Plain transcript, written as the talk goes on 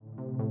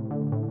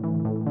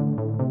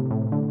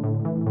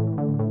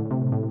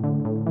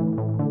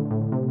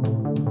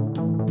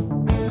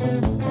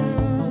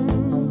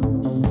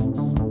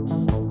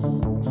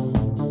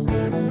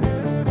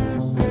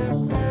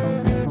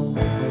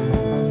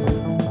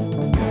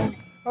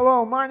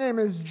Hello, my name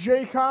is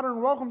Jay Cotter,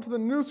 and welcome to the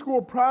New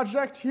School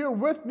Project. Here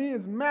with me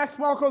is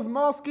Maxwell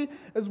Kozmowski,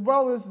 as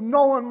well as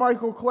Nolan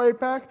Michael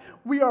Claypack.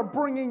 We are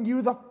bringing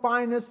you the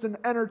finest in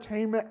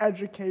entertainment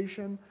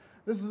education.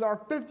 This is our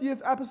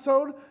 50th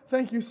episode.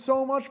 Thank you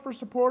so much for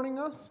supporting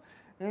us.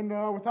 And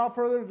without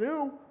further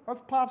ado, let's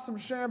pop some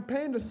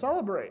champagne to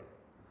celebrate.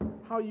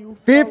 How you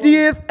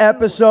 50th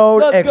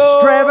episode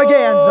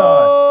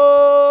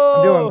extravaganza.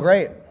 I'm doing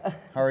great.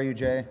 How are you,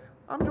 Jay?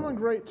 I'm doing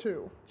great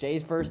too.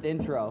 Jay's first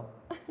intro.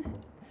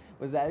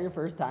 Was that your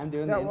first time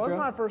doing the intro? That was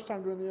my first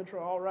time doing the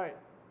intro. All right.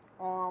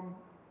 I'm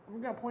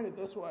going to point it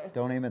this way.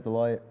 Don't aim at the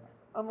light.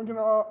 I'm going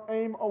to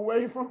aim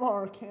away from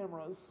our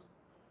cameras.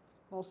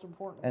 Most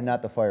important. And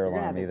not the fire You're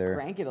alarm gonna have to either.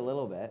 crank it a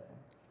little bit.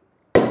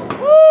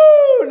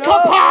 Woo! No! He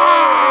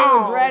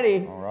was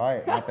ready. All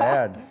right, not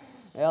bad.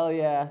 Hell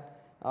yeah.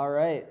 All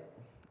right.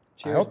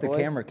 Cheers, I hope the boys.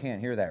 camera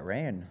can't hear that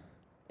rain.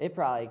 It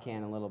probably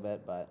can a little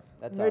bit, but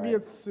that's all Maybe right.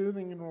 it's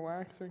soothing and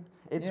relaxing.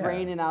 It's Yeah.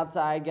 raining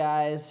outside,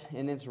 guys,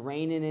 and it's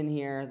raining in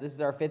here. This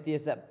is our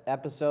 50th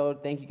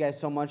episode. Thank you guys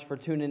so much for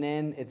tuning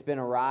in. It's been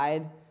a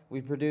ride.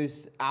 We've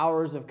produced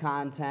hours of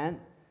content,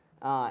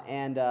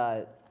 and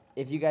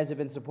if you guys have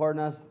been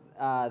supporting us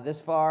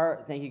this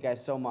far, thank you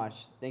guys so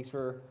much. Thanks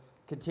for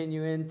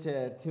continuing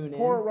to tune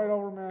Pour it in. right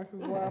over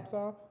Max's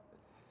laptop.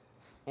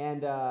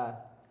 And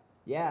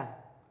yeah,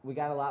 we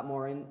got a lot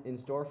more in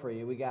store for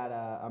you. We got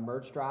a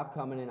merch drop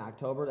coming in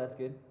October. That's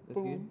good. That's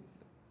Boom.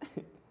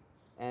 good.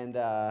 And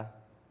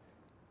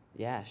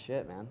yeah,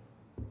 shit, man.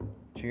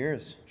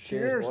 Cheers.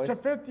 Cheers boys. to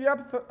 50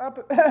 episode.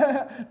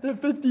 The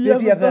 50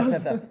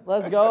 episode.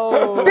 Let's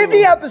go.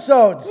 50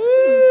 episodes.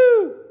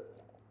 Woo!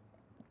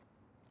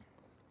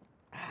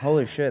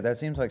 Holy shit, that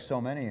seems like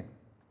so many.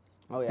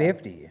 Oh, yeah.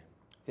 50.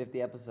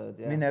 50 episodes,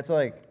 yeah. I mean, that's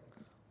like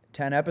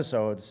 10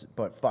 episodes,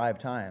 but 5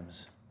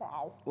 times.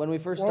 Wow. When we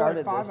first Well,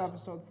 started like 5 this,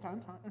 episodes 10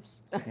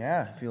 times.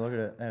 Yeah, if you look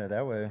at it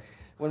that way.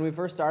 when we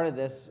first started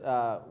this,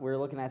 we were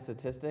looking at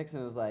statistics,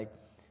 and it was like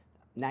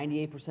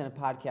 98% of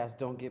podcasts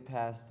don't get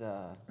past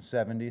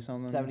 70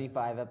 something.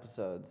 75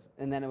 episodes.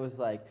 And then it was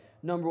like,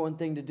 number one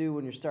thing to do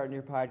when you're starting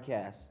your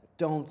podcast,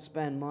 don't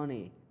spend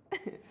money.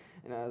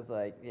 And I was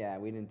like, yeah,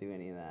 we didn't do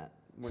any of that.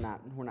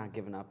 We're not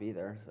giving up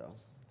either, so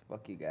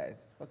fuck you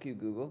guys. Fuck you,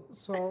 Google.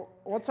 So,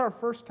 what's our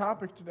first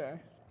topic today?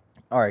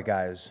 All right,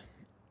 guys.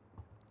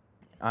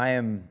 I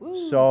am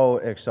so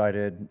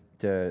excited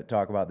to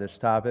talk about this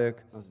topic.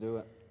 Let's do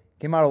it.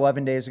 Came out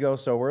 11 days ago,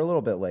 so we're a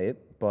little bit late,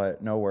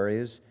 but no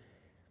worries.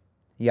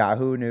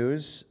 Yahoo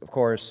News, of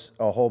course,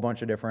 a whole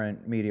bunch of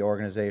different media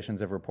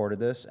organizations have reported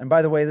this. And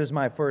by the way, this is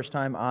my first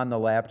time on the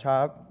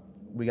laptop.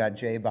 We got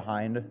Jay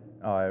behind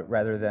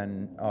rather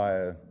than,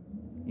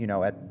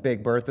 at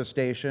Big Bertha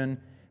Station.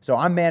 So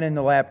I'm manning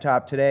the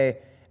laptop today,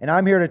 and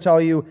I'm here to tell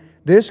you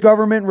this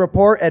government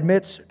report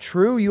admits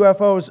true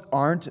UFOs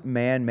aren't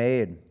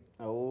man-made.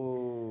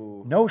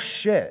 Oh. No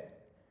shit.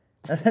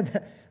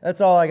 That's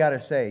all I got to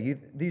say.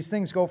 These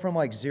things go from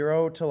like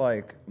 0 to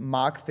like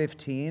Mach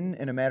 15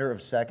 in a matter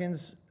of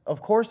seconds.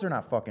 Of course they're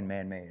not fucking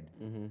man-made.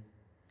 Mm-hmm.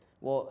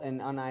 Well,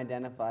 an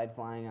unidentified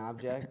flying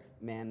object,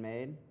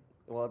 man-made.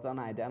 Well, it's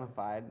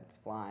unidentified. It's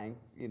flying,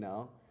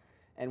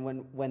 And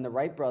when the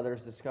Wright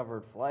brothers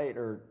discovered flight,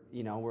 or,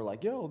 we're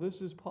like, yo,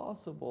 this is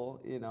possible,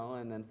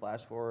 and then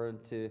flash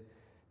forward to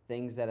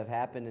things that have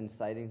happened and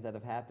sightings that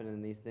have happened,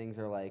 and these things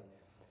are like,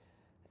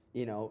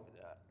 they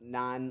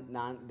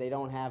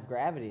don't have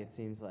gravity, it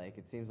seems like.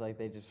 It seems like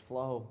they just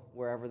flow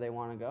wherever they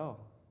want to go.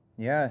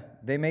 Yeah,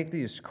 they make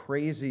these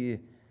crazy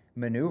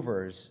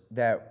maneuvers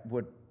that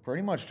would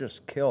pretty much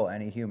just kill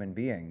any human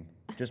being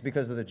just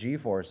because of the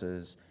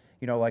G-forces.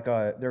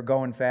 They're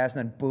going fast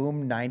and then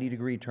boom,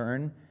 90-degree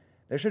turn.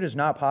 That shit is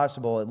not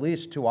possible, at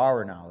least to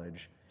our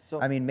knowledge.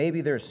 So, I mean,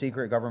 maybe there's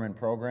secret government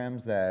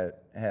programs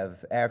that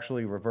have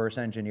actually reverse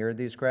engineered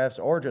these crafts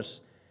or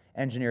just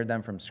engineered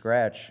them from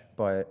scratch,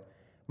 but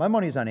my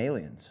money's on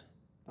aliens.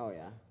 Oh,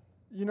 yeah.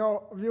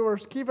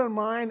 Viewers, keep in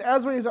mind,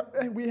 as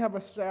we have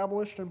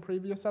established in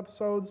previous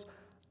episodes,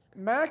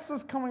 Max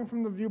is coming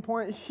from the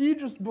viewpoint, he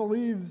just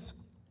believes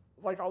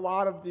like a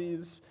lot of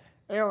these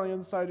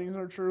alien sightings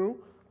are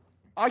true.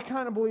 I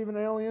kind of believe in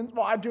aliens.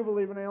 Well, I do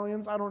believe in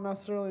aliens. I don't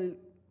necessarily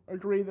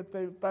agree that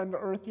they've been to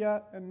Earth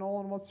yet. And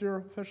Nolan, what's your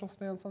official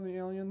stance on the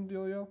alien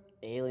dealio?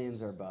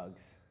 Aliens are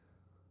bugs.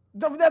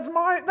 That's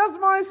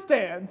my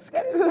stance.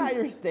 That is not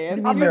your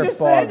stance. What do you mean I they're just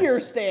said bugs? your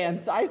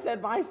stance. I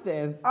said my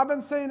stance. I've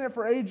been saying it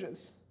for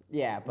ages.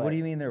 Yeah, but What do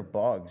you mean they're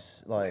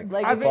bugs? Like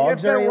I think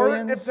bugs are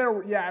aliens?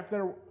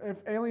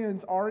 if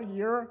aliens are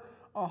here,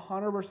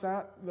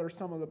 100%, they're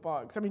some of the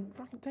bugs. I mean,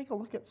 fucking take a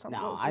look at some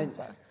of those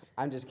insects.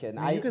 I'm just kidding.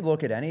 I mean, you could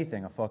look at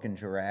anything, a fucking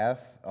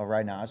giraffe, a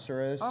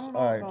rhinoceros, I don't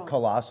know, a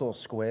colossal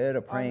squid,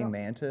 a praying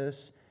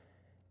mantis.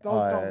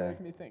 Those don't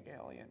make me think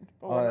alien.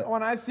 But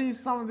when I see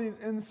some of these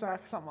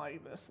insects, I'm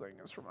like, this thing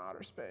is from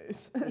outer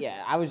space.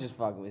 Yeah, I was just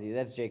fucking with you.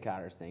 That's Jay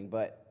Cotter's thing.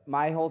 But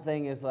my whole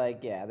thing is like,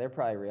 yeah, they're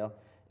probably real.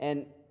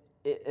 And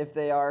if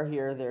they are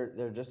here,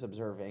 they're just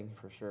observing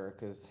for sure.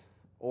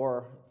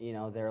 Or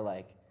they're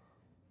like,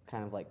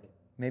 kind of like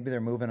Maybe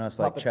they're moving us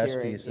like chess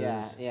puppeteering.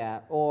 pieces.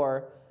 Yeah.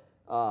 Or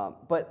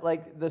But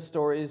like the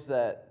stories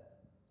that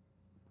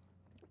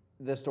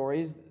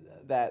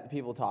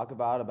people talk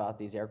about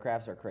these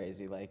aircrafts are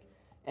crazy. Like,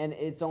 and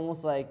it's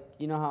almost like,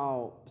 you know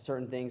how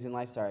certain things in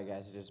life, sorry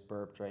guys, I just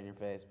burped right in your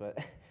face, but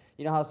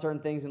you know how certain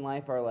things in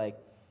life are like,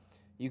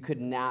 you could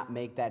not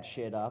make that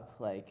shit up,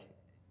 like,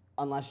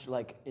 unless you're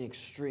like an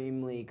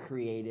extremely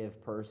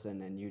creative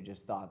person and you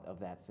just thought of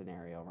that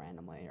scenario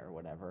randomly or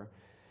whatever.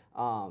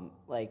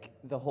 Like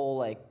the whole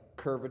like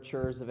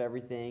curvatures of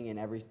everything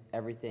and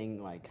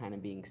everything like kind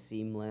of being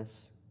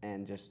seamless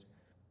and just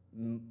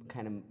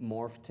kind of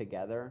morphed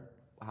together.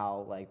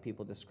 How like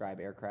people describe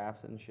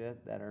aircrafts and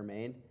shit that are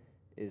made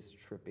is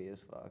trippy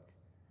as fuck.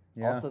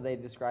 Yeah. Also, they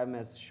describe them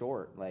as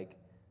short, like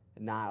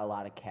not a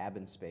lot of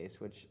cabin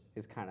space, which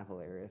is kind of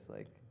hilarious.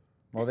 Like,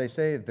 Well, they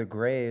say the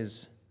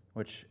Greys,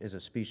 which is a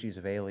species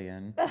of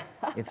alien,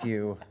 if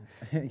you,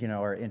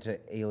 are into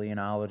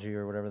alienology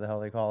or whatever the hell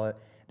they call it,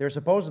 they're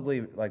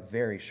supposedly like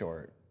very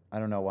short. I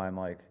don't know why I'm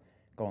like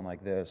going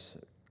like this.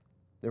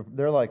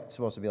 They're like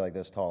supposed to be like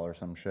this tall or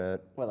some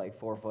shit. what, like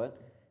 4 foot?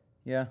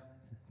 Yeah,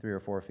 3 or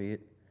 4 feet.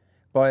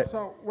 But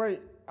So, wait,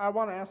 I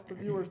want to ask the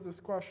viewers this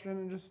question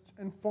and just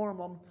inform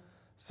them.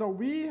 So,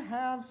 we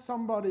have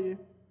somebody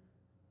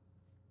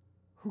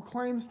who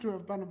claims to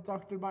have been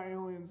abducted by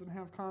aliens and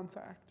have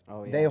contact.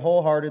 Oh yeah. they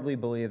wholeheartedly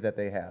believe that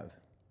they have.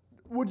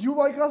 Would you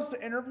like us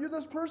to interview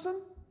this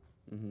person?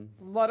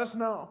 Mm-hmm. Let us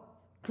know,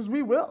 because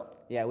we will.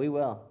 Yeah, we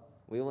will.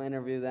 We will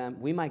interview them.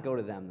 We might go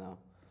to them though.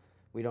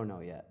 We don't know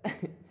yet.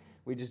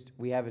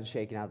 we haven't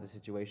shaken out the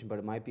situation, but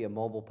it might be a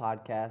mobile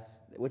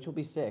podcast, which will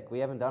be sick. We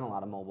haven't done a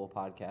lot of mobile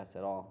podcasts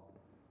at all.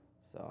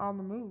 So On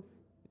the move.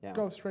 yeah.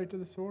 Go straight to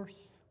the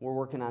source. We're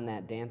working on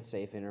that dance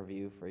safe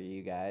interview for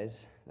you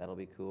guys. That'll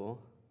be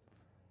cool.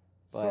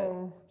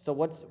 But, so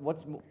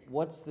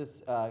what's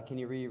this? Can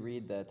you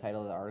reread the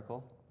title of the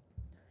article?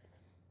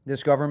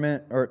 This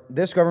government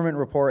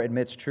report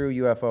admits true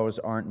UFOs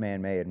aren't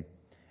man-made.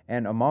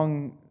 And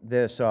among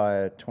this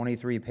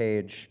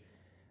 23-page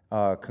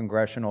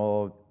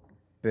congressional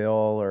bill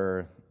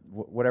or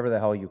whatever the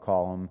hell you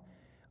call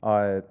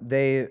them,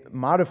 they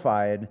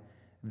modified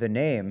the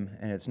name,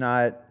 and it's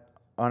not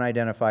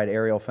unidentified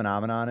aerial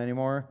phenomenon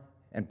anymore.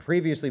 And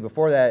previously,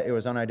 before that, it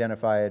was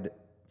unidentified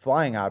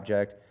flying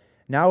object.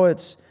 Now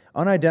it's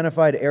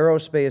unidentified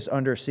aerospace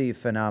undersea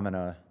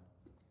phenomena.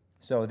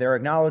 So they're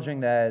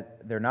acknowledging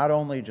that they're not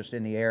only just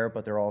in the air,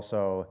 but they're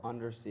also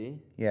Undersea?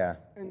 Yeah.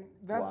 And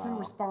that's in Wow.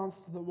 response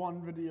to the one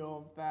video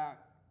of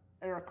that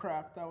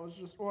aircraft that was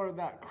just, or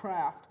that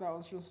craft that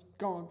was just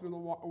going through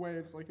the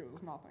waves like it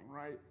was nothing,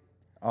 right?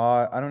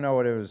 I don't know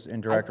what it was in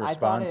direct I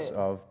thought response it-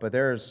 of, but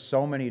there's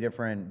so many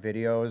different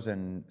videos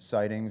and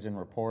sightings and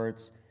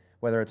reports,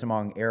 whether it's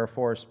among Air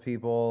Force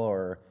people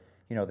or,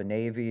 the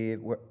Navy,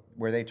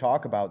 where they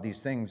talk about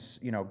these things,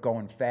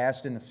 going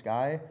fast in the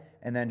sky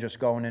and then just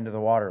going into the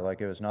water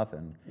like it was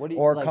nothing. What do you,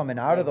 Or like- coming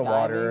out of the like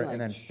water diving,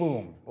 and then like,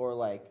 boom. Or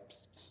like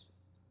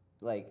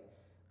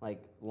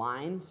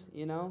lines,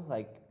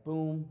 like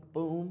boom,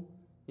 boom,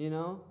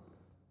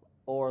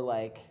 or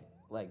like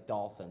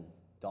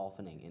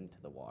dolphining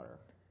into the water.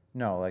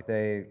 No, like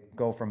they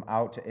go from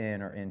out to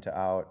in or in to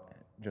out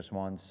just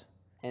once.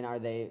 And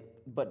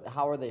but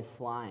how are they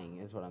flying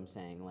is what I'm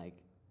saying. Like,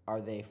 are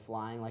they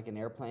flying like an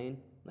airplane?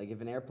 Like if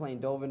an airplane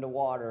dove into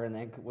water and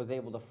then was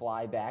able to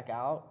fly back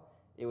out,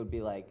 it would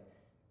be like,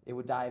 it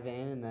would dive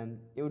in and then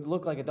it would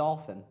look like a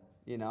dolphin,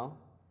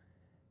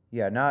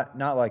 Yeah, not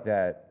like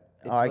that.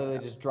 It's literally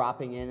just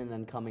dropping in and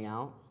then coming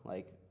out,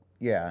 like.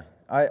 Yeah,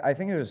 I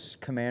think it was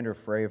Commander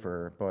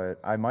Fravor, but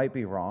I might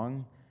be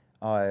wrong.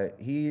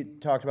 He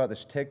talked about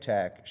this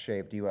tic-tac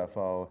shaped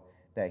UFO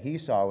that he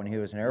saw when he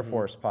was an Air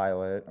Force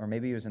pilot, or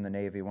maybe he was in the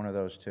Navy, one of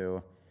those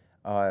two.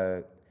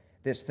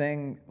 This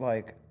thing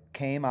like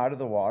came out of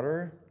the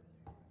water,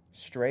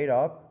 straight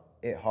up,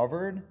 it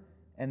hovered,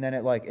 and then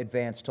it like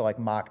advanced to like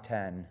Mach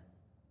 10,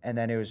 and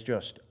then it was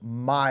just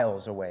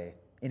miles away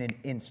in an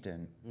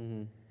instant.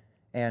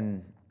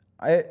 And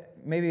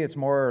maybe it's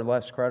more or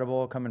less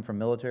credible coming from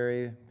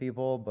military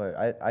people, but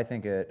I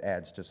think it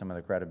adds to some of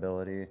the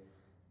credibility.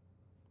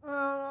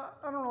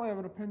 I don't really have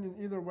an opinion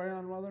either way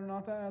on whether or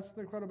not that adds to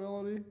the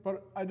credibility,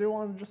 but I do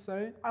want to just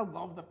say I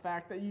love the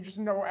fact that you just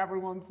know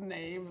everyone's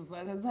names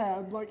that has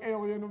had like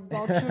alien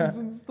abductions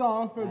and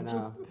stuff, and I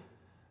just know.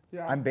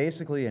 yeah. I'm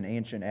basically an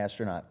ancient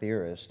astronaut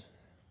theorist.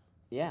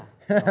 Yeah.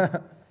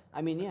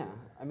 I mean, yeah.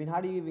 I mean, how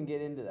do you even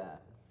get into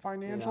that?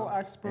 Financial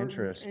expert,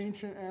 Interest.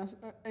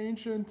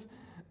 ancient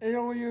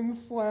alien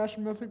 /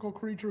 mythical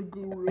creature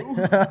guru.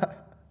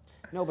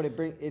 No, but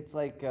it's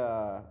like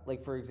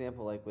for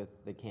example, like with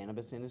the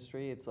cannabis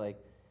industry, it's like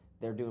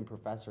they're doing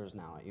professors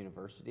now at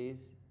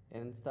universities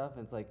and stuff.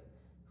 And it's like,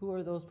 who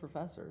are those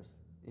professors?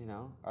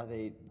 Are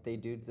they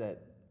dudes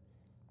that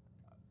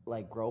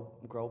like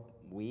grow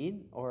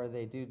weed, or are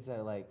they dudes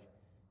that like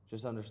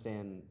just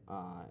understand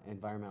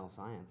environmental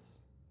science,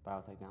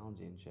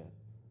 biotechnology, and shit?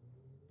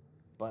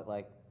 But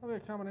like, Probably a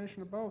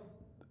combination of both.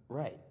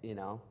 right,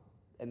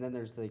 and then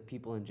there's like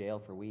people in jail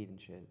for weed and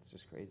shit. It's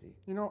just crazy.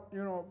 You know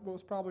what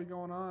was probably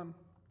going on?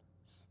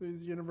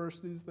 These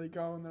universities, they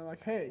go and they're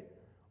like, hey,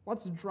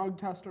 let's drug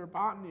test our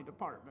botany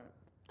department.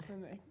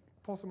 And they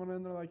pull someone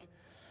in, they're like,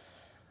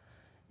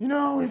 you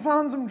know, we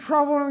found some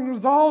troubling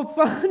results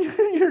on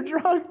your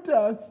drug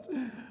test,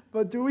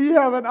 but do we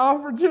have an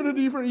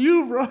opportunity for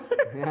you, bro?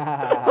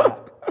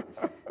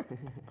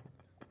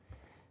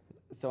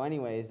 So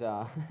anyways,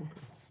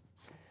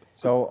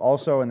 So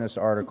also in this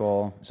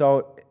article,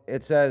 so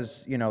it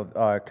says,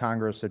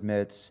 Congress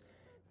admits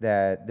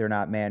that they're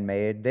not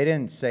man-made. They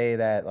didn't say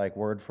that like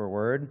word for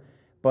word,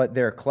 but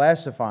they're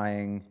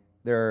classifying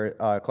these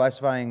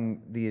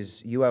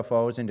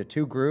UFOs into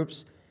two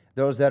groups,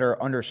 those that are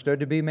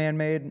understood to be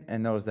man-made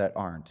and those that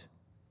aren't.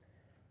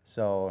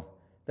 So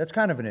that's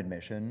kind of an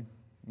admission.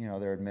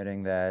 They're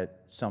admitting that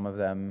some of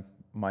them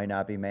might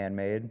not be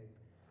man-made.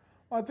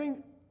 Well, I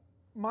think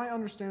my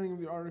understanding of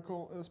the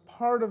article is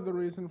part of the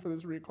reason for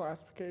this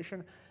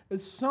reclassification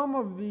is some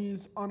of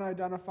these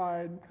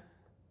unidentified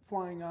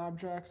flying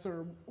objects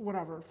or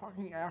whatever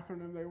fucking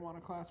acronym they want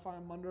to classify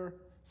them under,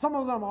 some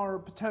of them are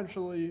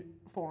potentially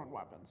foreign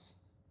weapons.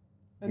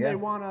 And they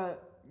want to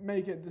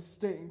make it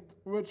distinct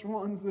which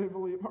ones they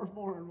believe are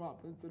foreign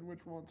weapons and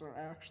which ones are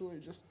actually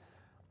just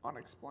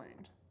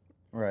unexplained.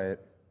 Right.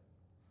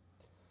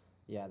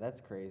 yeah,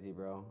 that's crazy,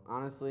 bro.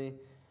 Honestly,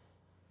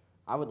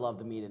 I would love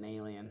to meet an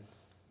alien.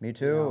 Me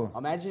too.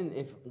 Imagine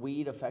if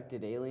weed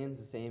affected aliens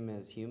the same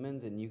as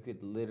humans, and you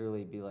could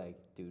literally be like,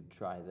 dude,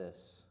 try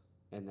this.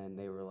 And then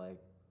they were like,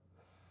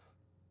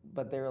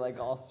 but they were like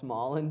all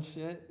small and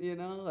shit,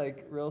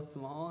 like real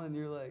small. And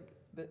you're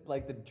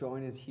like the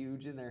joint is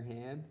huge in their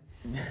hand,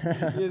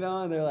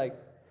 and they're like,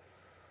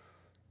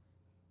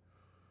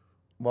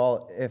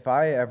 Well, if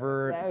I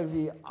ever... That would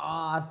be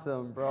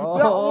awesome, bro.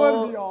 That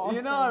would be awesome.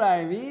 You know what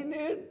I mean,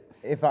 dude?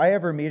 If I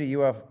ever meet a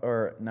UFO,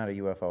 or not a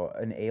UFO,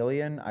 an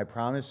alien, I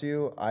promise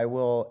you, I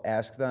will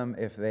ask them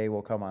if they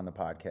will come on the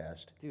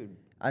podcast. Dude.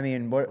 I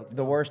mean,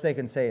 the worst they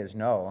can say is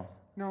no.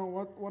 No,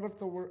 what if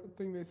the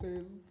thing they say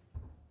is,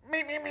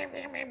 me,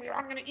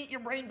 I'm going to eat your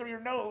brain through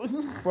your nose.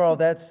 Well,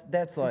 that's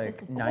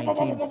like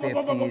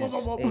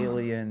 1950s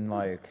alien,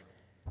 like,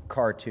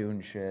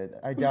 cartoon shit.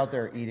 I doubt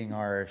they're eating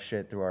our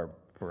shit through our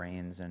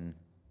brains or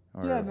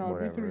yeah, no,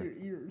 whatever. it'd be through your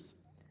ears.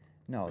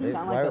 No, You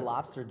sound like the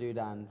lobster dude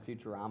on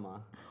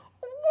Futurama.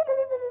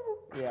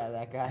 Yeah,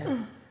 that guy.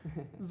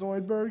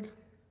 Zoidberg.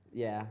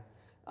 Yeah.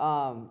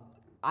 What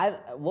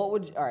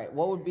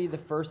would be the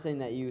first thing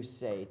that you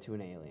say to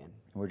an alien?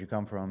 Where'd you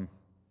come from?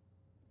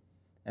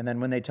 And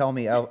then when they tell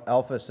me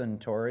Alpha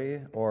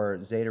Centauri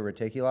or Zeta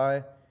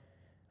Reticuli,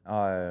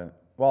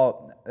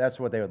 well,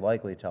 that's what they would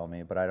likely tell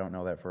me, but I don't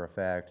know that for a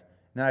fact.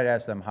 Then I'd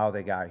ask them how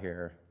they got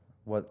here,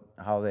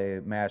 how they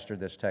mastered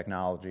this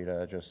technology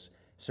to just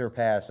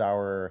surpass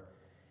our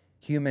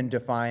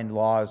human-defined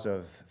laws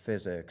of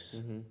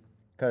physics.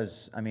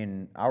 Because, I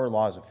mean, our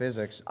laws of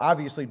physics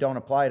obviously don't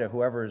apply to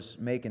whoever's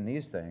making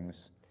these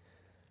things.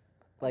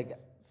 Like,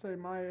 Say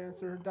my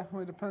answer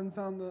definitely depends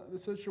on the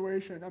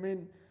situation. I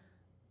mean,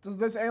 does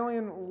this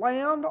alien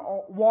land,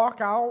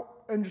 walk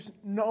out, and just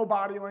no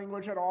body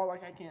language at all?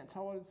 Like, I can't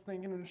tell what it's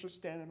thinking, and it's just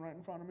standing right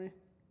in front of me,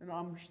 and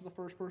I'm just the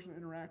first person to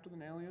interact with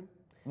an alien?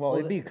 Well,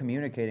 it'd be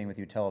communicating with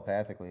you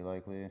telepathically,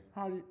 likely.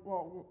 How do you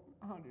know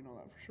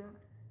that for sure?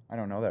 I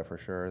don't know that for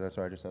sure. That's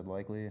why I just said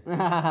likely.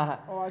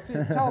 Oh, I see,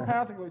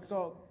 telepathically,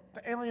 so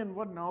the alien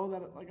would know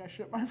that, I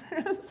shit my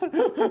pants?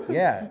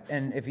 Yeah,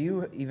 and if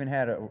you even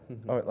had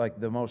like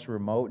the most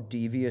remote,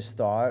 devious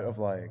thought of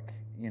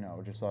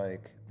just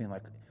being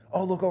like,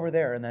 oh, look over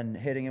there, and then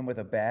hitting him with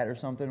a bat or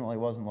something while he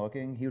wasn't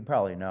looking, he would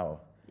probably know.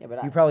 Yeah,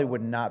 but you probably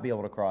would not be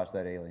able to cross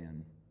that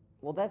alien.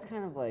 Well, that's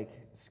kind of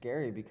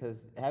scary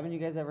because haven't you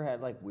guys ever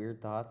had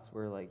weird thoughts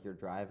where you're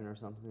driving or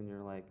something and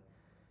you're like,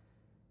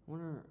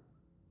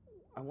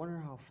 I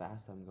wonder how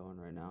fast I'm going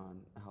right now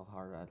and how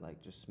hard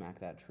I'd just smack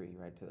that tree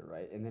right to the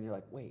right, and then you're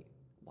like, wait,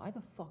 why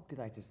the fuck did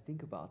I just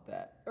think about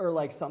that?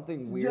 Or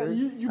something weird.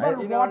 Yeah, you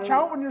better watch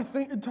out when you're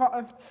thinking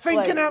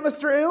at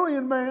Mr.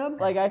 Alien, man.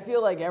 I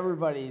feel like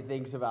everybody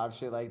thinks about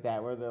shit like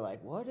that where they're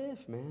like, what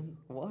if, man?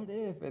 What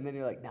if? And then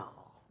you're like,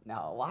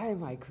 no, why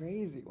am I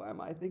crazy? Why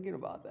am I thinking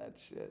about that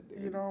shit,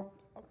 dude?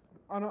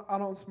 I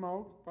don't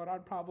smoke, but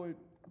I'd probably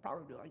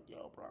be like,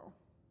 yo, bro,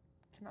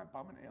 can I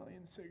bum an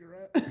alien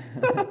cigarette?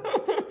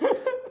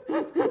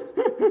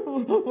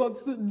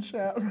 Let's sit and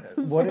chat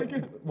for a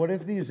second. What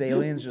if these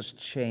aliens just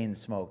chain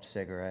smoked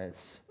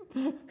cigarettes?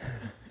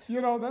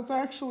 That's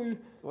actually...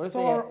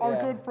 So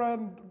our good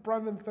friend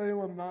Brendan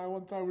Thalen and I,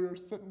 one time we were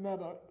sitting at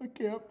a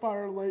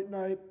campfire late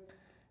night,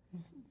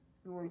 and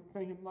we're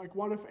thinking,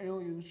 what if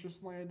aliens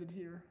just landed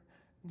here?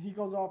 And he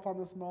goes off on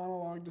this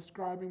monologue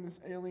describing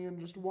this alien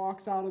just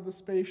walks out of the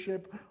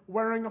spaceship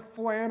wearing a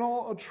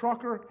flannel, a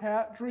trucker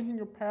hat, drinking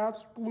a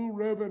Pabst Blue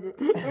Ribbon,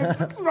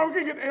 and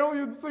smoking an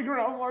alien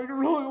cigarette with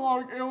really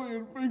long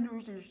alien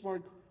fingers. He's just like,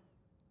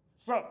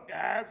 sup,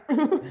 guys?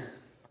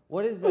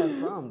 What is that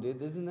from,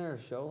 dude? Isn't there a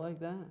show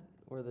like that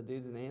where the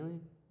dude's an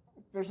alien?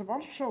 There's a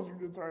bunch of shows where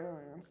dudes are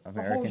aliens. It's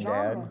American a whole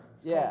genre.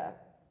 Yeah.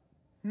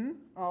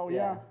 Oh,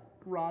 yeah.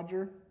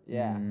 Roger.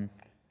 Yeah.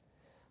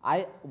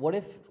 What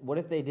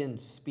if they didn't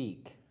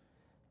speak?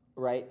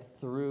 right,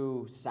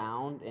 through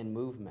sound and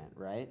movement,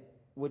 right?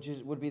 Which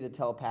would be the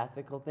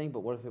telepathical thing,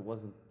 but what if it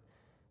wasn't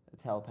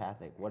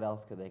telepathic? What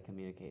else could they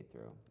communicate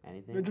through?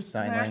 Anything? They just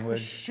Sign smack the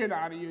language. shit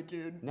out of you,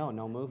 dude. No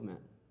movement.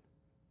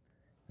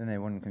 Then they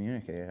wouldn't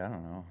communicate. I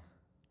don't know.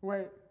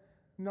 Wait,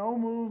 no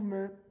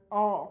movement.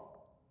 Oh,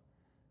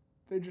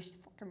 they just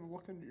fucking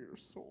look into your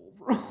soul,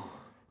 bro.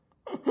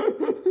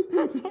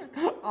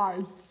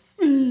 I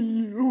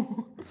see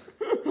you.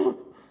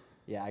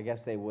 Yeah, I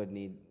guess they would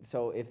need.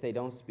 So if they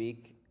don't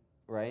speak,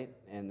 right,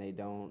 and they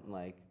don't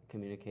like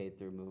communicate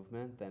through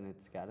movement, then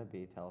it's got to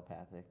be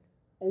telepathic.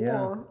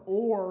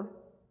 Or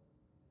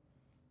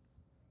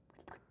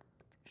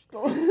just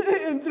go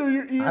in through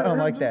your ear. I don't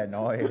like that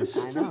noise.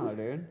 I know,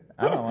 dude.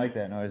 I don't like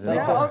that noise at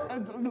Yeah, all.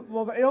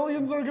 well, the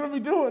aliens are gonna be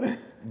doing it.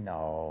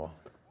 No.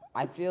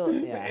 I feel,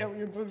 The yeah.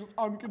 aliens are just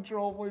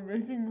uncontrollably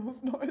making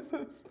those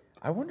noises.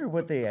 I wonder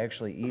what they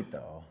actually eat,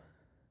 though.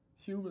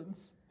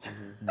 Humans.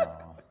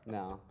 No.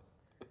 No.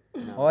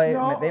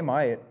 Well, No. they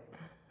might.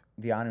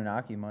 The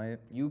Anunnaki might.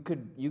 You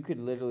could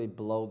literally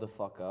blow the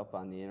fuck up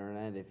on the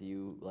internet if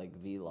you like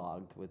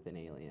vlogged with an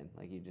alien.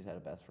 Like you just had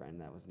a best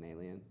friend that was an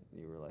alien.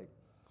 You were like,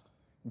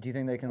 Do you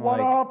think they can What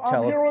like up?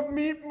 tele- I'm here with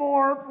Meat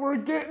Morph. We're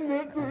getting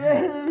it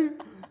today.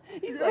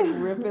 he's like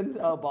ripping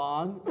a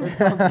bong or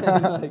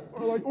something. Like,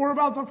 We're like, we're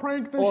about to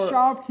prank this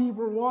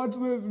shopkeeper. Watch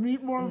this.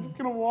 Meat Morph's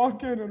gonna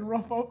walk in and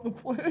rough up the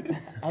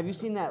place. have you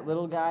seen that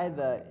little guy?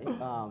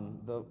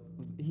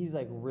 He's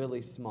like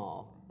really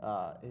small.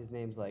 His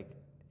name's like,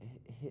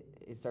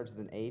 it starts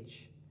with an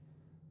H.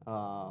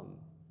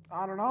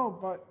 I don't know,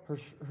 but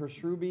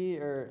Hershruby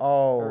or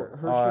Oh,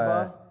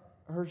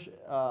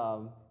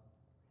 Hershuba.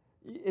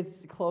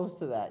 It's close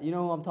to that. You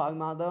know who I'm talking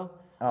about though?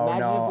 Oh,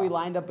 Imagine no. if we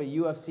lined up a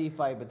UFC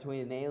fight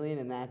between an alien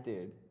and that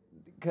dude.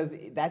 Because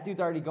that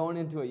dude's already going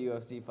into a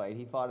UFC fight.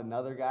 He fought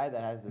another guy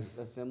that has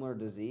a similar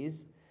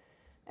disease.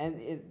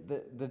 And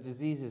the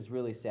disease is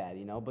really sad,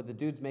 you know? But the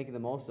dude's making the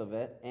most of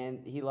it,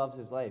 and he loves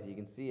his life. You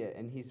can see it.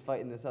 And he's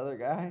fighting this other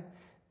guy,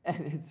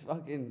 and it's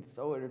fucking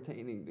so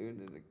entertaining, dude.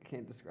 And I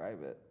can't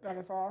describe it. that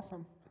is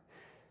awesome.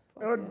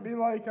 It would be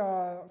like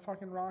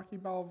fucking Rocky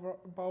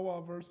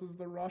Balboa versus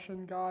the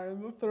Russian guy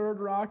in the third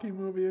Rocky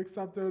movie,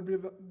 except it would be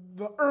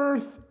the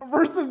Earth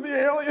versus the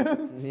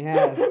aliens.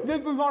 Yes.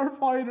 This is our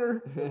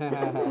fighter.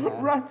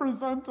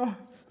 Represent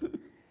us.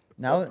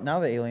 Now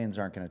the aliens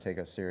aren't going to take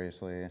us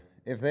seriously.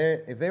 If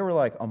they were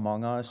like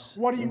among us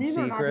What do you in mean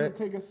they're not going secret,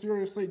 to take us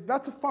seriously?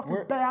 That's a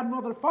fucking bad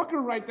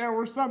motherfucker right there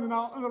we're sending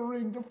out in the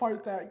ring to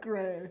fight that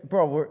gray.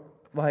 bro, we're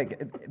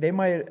like they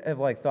might have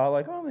like thought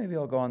like, oh, maybe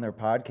I'll go on their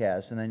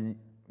podcast, and then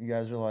you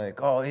guys are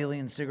like, oh,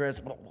 alien cigarettes,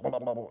 blah, blah,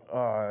 blah,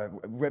 blah,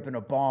 ripping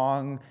a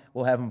bong.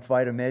 We'll have them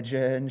fight a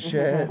midget and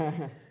shit.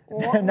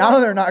 Now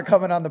they're not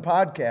coming on the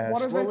podcast.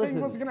 What did Well, they think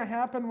listen. was going to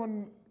happen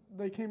when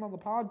they came on the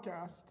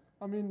podcast?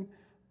 I mean,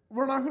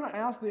 we're not going to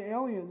ask the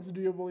aliens,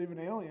 do you believe in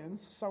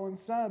aliens? So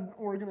instead,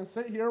 we're going to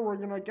sit here, we're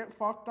going to get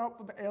fucked up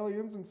with the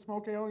aliens and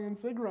smoke alien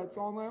cigarettes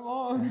all night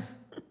long.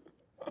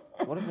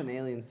 What if an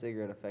alien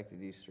cigarette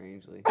affected you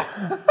strangely? All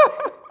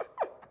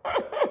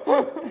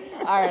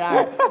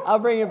right. I'll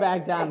bring it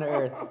back down to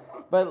earth.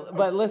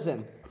 But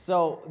listen,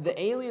 so the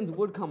aliens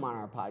would come on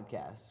our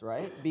podcast,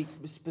 right?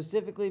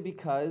 Specifically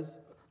because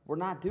we're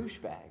not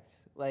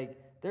douchebags. Like,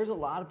 there's a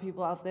lot of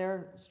people out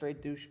there,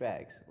 straight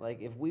douchebags.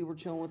 Like, if we were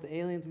chilling with the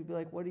aliens, we'd be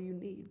like, what do you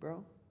need,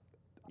 bro?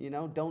 You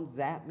know, don't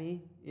zap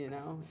me, you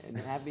know, and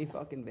have me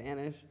fucking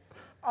vanish.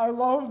 I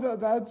love that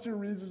that's your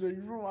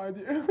reasoning for why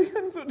the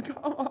aliens would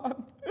come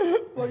on.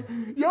 It's like,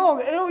 yo,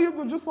 the aliens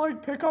would just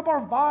like pick up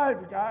our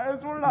vibe,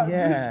 guys. We're not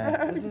Yeah.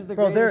 douchebags. This is the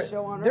Bro, greatest they're-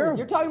 show on they're- earth.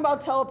 You're talking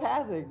about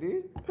telepathic,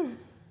 dude.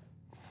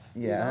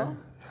 Yeah. know?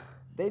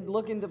 They'd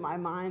look into my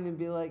mind and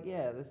be like,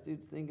 yeah, this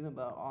dude's thinking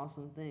about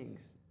awesome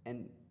things.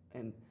 And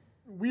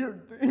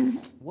Weird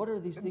things. what are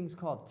these things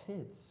called?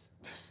 Tits.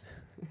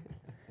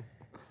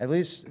 At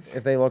least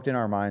if they looked in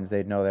our minds,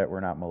 they'd know that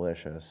we're not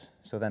malicious.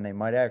 So then they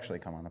might actually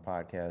come on the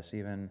podcast,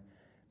 even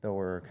though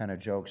we're kind of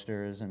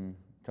jokesters and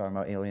talking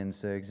about alien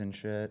cigs and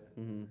shit.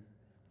 Mm-hmm.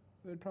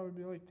 They'd probably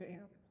be like, damn,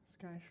 this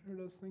guy sure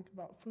does think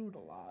about food a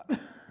lot.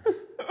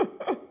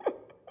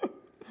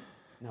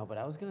 No, but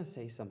I was going to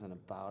say something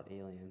about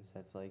aliens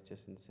that's like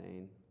just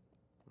insane.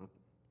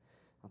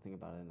 I'll think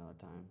about it another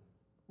time.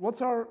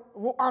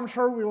 Well, I'm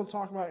sure we will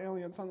talk about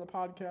aliens on the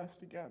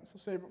podcast again, so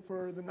save it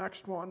for the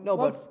next one. No,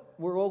 but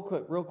we're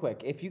real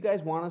quick. If you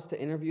guys want us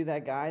to interview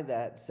that guy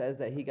that says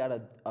that he got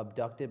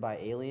abducted by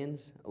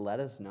aliens, let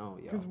us know,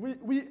 yo. Because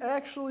we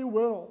actually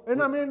will.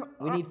 And I mean...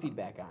 We need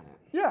feedback on it.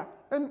 Yeah,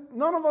 and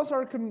none of us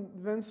are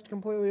convinced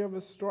completely of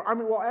his story. I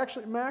mean, well,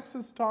 actually, Max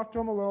has talked to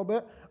him a little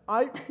bit.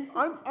 I'm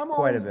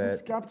always the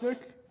skeptic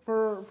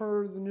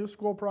for the New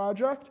School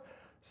project.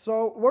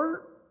 So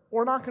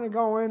we're not going to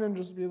go in and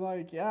just be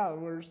like, yeah,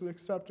 we're just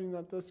accepting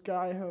that this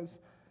guy has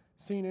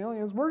seen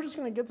aliens. We're just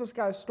going to get this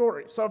guy's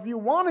story. So if you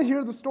want to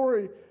hear the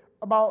story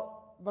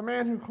about the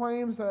man who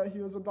claims that he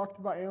was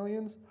abducted by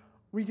aliens,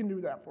 we can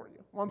do that for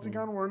you. Once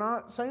again, we're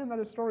not saying that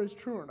his story is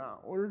true or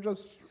not. We're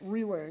just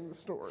relaying the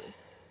story.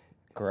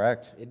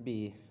 Correct. It'd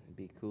be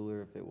It'd be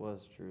cooler if it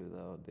was true,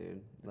 though, dude.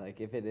 Like,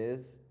 if it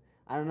is,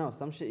 I don't know.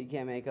 Some shit you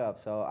can't make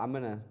up. So I'm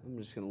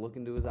just gonna look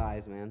into his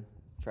eyes, man.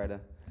 Try to.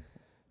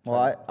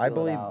 Well, I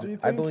feel it out. Do you I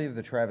think- believe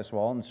the Travis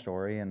Walton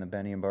story and the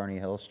Benny and Barney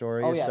Hill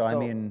story. Oh, yeah, so I so-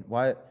 mean,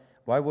 why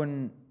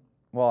wouldn't?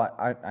 Well,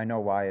 I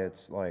know why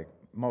it's like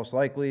most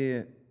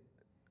likely,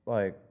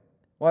 like,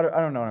 well,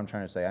 I don't know what I'm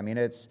trying to say. I mean,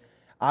 it's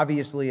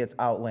obviously it's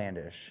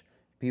outlandish.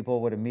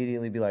 People would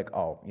immediately be like,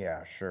 oh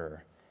yeah,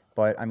 sure.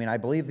 But I mean, I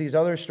believe these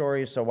other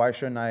stories, so why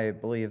shouldn't I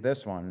believe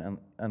this one?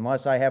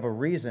 Unless I have a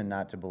reason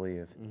not to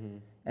believe. Mm-hmm.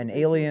 And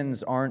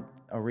aliens aren't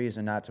a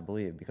reason not to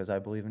believe because I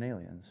believe in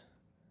aliens.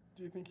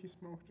 Do you think he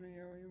smoked any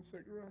alien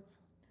cigarettes?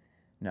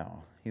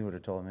 No, he would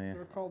have told me.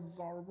 They're called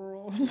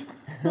Zarbaros.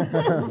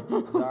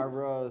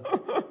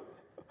 Zarbros.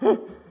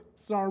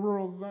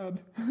 Zarbaros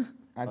Zed.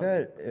 I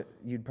bet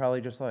you'd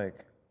probably just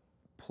like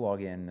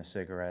plug in the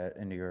cigarette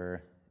into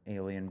your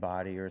alien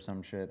body or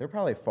some shit. They're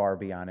probably far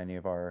beyond any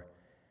of our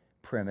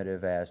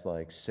primitive ass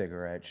like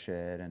cigarette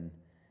shit, and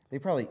they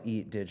probably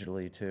eat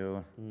digitally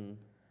too. Mm.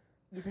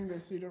 You think they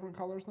see different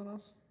colors than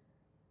us?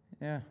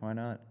 Yeah, why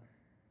not?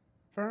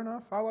 Fair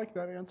enough. I like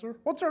that answer.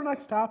 What's our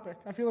next topic?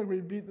 I feel like we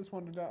beat this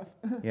one to death.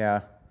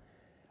 Yeah.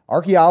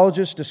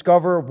 Archaeologists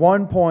discover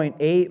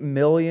 1.8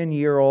 million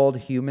year old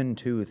human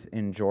tooth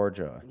in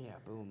Georgia. Yeah,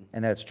 boom.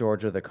 And that's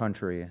Georgia, the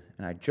country.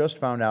 And I just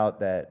found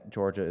out that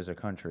Georgia is a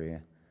country.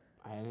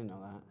 I didn't know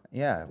that.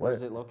 Yeah. Where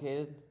is it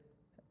located?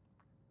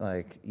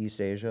 Like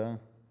East Asia?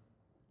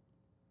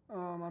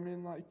 I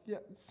mean, like, yeah,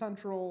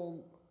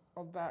 central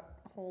of that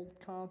whole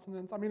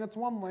continent. I mean, it's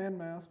one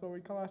landmass, but we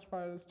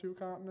classify it as two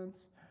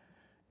continents.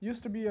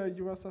 Used to be a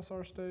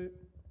USSR state.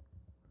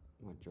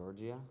 What,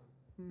 Georgia?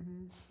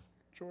 Mm-hmm.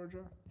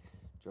 Georgia.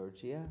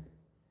 Georgia?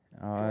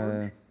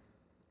 George?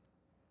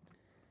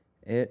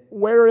 It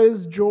Where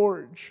is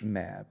George?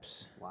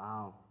 maps.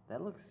 Wow,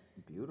 that looks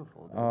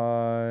beautiful,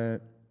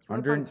 dude. It's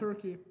right by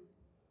Turkey.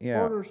 Yeah.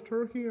 Borders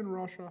Turkey and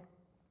Russia.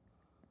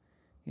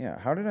 Yeah,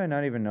 how did I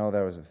not even know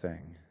that was a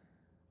thing?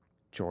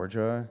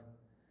 Georgia?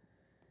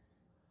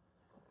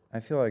 I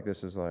feel like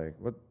this is like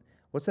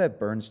what's that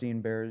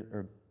Bernstein bear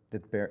or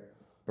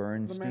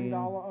Bernstein? The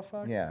Mandela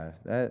effect. Yeah,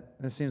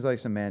 this seems like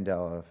some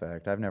Mandela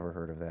effect. I've never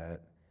heard of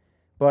that.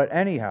 But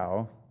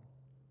anyhow,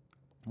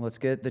 let's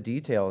get the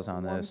details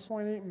on this.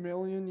 1.8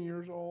 million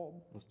years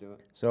old. Let's do it.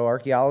 So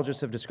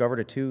archaeologists have discovered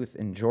a tooth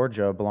in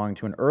Georgia belonging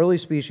to an early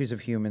species of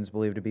humans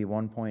believed to be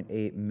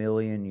 1.8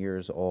 million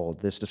years old.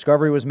 This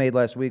discovery was made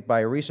last week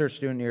by a research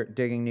student near a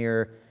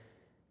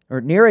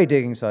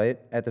digging site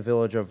at the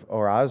village of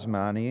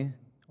Orazmani,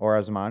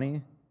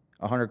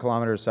 100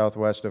 kilometers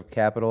southwest of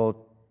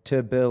capital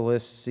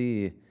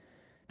Tbilisi.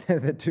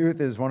 The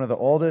tooth is one of the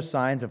oldest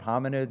signs of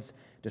hominids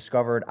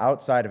discovered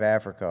outside of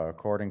Africa,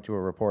 according to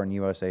a report in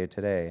USA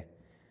Today.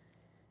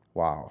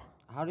 Wow.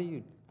 How do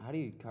you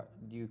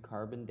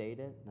carbon date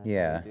it? That's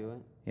Yeah. How you do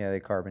it? Yeah, they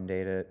carbon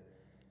date it.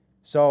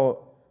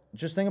 So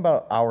just think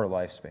about our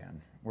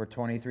lifespan. We're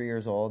 23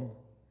 years old,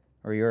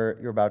 or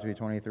you're about to be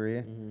 23.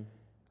 Mm-hmm.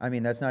 I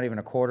mean, that's not even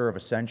a quarter of a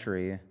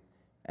century,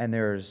 and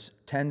there's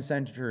 10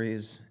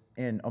 centuries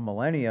in a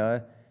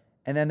millennia,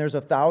 and then there's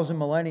 1,000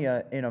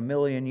 millennia in a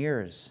million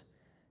years.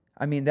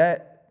 I mean,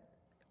 that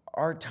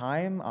our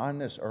time on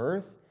this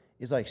earth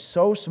is like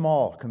so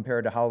small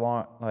compared to how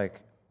long,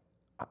 like,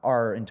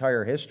 our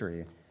entire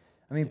history.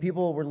 I mean,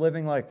 people were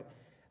living like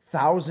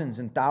thousands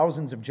and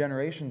thousands of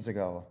generations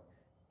ago.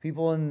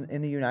 People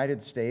in the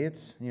United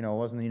States, it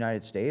wasn't the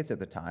United States at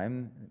the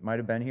time. It might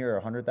have been here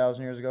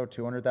 100,000 years ago,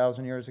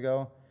 200,000 years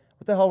ago.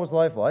 What the hell was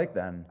life like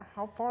then?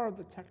 How far have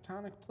the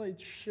tectonic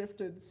plates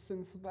shifted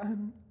since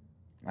then?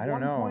 I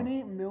don't know.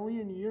 1.8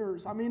 million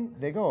years. I mean,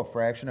 They go a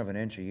fraction of an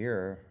inch a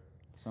year,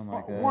 something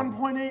like that.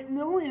 1.8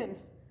 million.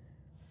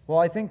 Well,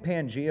 I think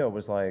Pangea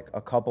was like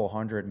a couple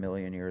 100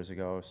 million years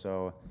ago,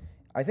 so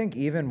I think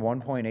even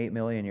 1.8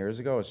 million years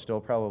ago is still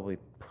probably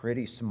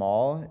pretty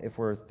small if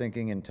we're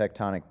thinking in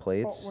tectonic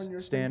plates But when you're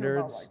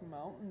standards. thinking about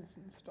like mountains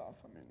and stuff,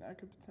 I mean, that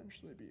could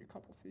potentially be a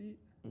couple feet.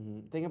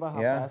 Mm-hmm. Think about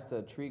how Yeah. fast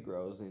a tree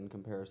grows in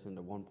comparison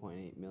to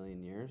 1.8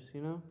 million years,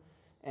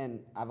 And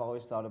I've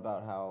always thought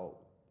about how,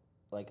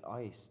 like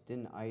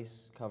didn't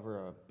ice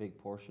cover a big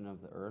portion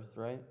of the earth,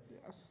 right?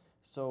 Yes.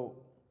 So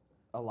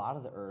a lot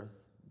of the earth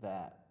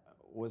that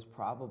was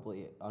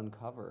probably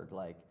uncovered,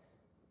 or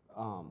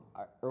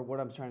what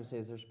I'm trying to say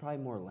is there's probably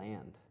more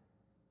land.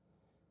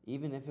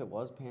 Even if it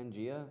was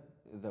Pangea,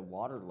 the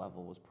water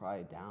level was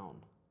probably down,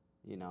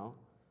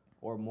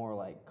 or more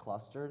like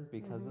clustered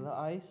because of the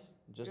ice.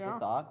 Just Yeah. a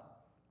thought.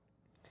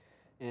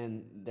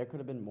 And there could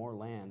have been more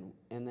land.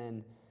 And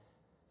then,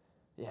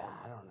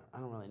 I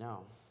don't really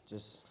know.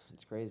 Just,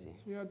 it's crazy.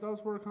 Yeah, it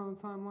does work on the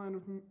timeline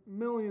of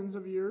millions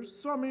of years.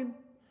 So, I mean,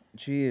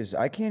 Jeez,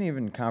 I can't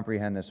even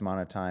comprehend this amount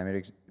of time.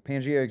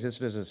 Pangea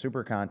existed as a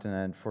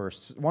supercontinent for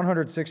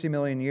 160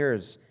 million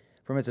years,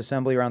 from its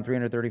assembly around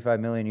 335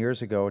 million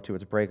years ago to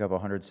its breakup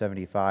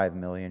 175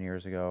 million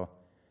years ago.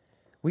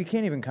 We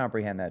can't even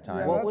comprehend that time.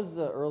 Yeah, What that's- was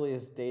the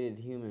earliest dated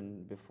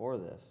human before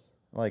this?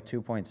 Like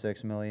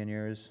 2.6 million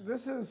years.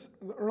 This is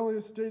the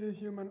earliest dated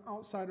human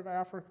outside of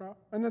Africa.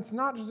 And it's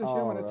not just a Oh,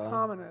 human, it's really?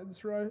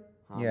 hominids, right?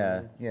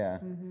 Yeah, Hominids. yeah.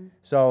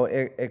 So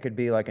it could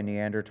be like a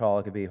Neanderthal,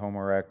 it could be Homo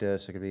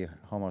erectus, it could be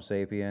Homo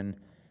sapien.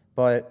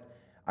 But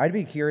I'd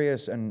be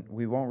curious, and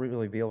we won't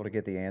really be able to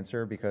get the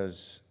answer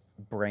because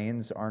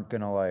brains aren't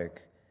gonna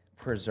like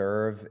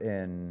preserve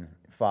in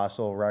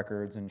fossil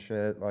records and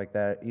shit like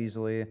that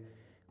easily.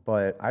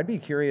 But I'd be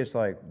curious,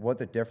 like, what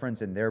the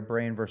difference in their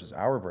brain versus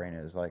our brain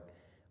is. Like,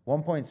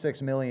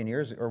 1.6 million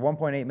years or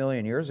 1.8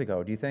 million years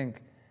ago, do you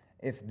think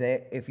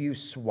if you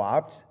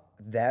swapped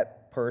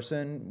that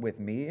person with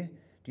me, do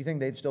you think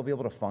they'd still be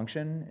able to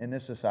function in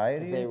this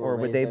society? If they were Or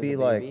would raised they as be a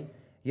like, baby?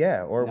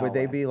 yeah, or No would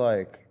they way. be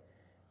like,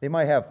 they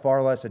might have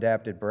far less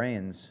adapted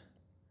brains.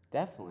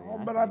 Definitely. Oh,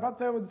 I but I think. bet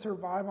they would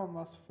survive on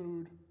less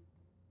food.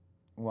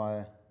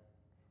 Why?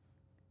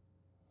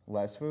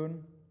 Less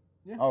food?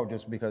 Yeah. Oh,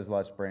 just because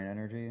less brain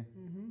energy?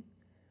 Mm-hmm.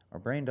 Our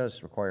brain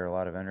does require a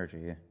lot of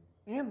energy.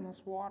 And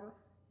less water.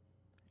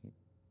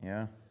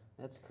 Yeah.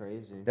 That's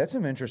crazy. That's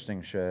some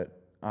interesting shit.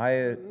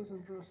 It is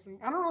interesting.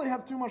 I don't really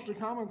have too much to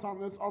comment on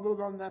this other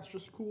than that's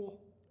just cool.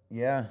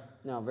 Yeah.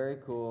 No, very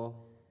cool.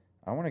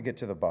 I want to get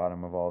to the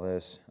bottom of all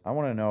this. I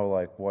want to know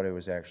like what it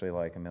was actually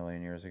like a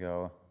million years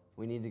ago,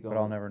 We need to go. but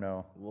I'll never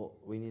know. Well,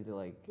 we need to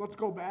like. Let's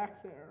go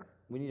back there.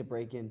 We need to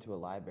break into a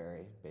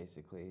library,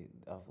 basically,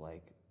 of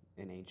like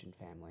an ancient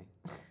family.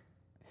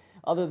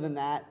 Other than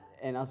that,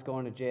 and us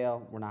going to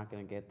jail, we're not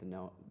gonna get the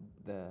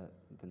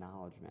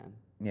knowledge, man.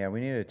 Yeah,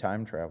 we need a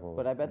time travel.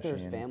 But I bet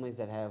there's machine. families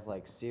that have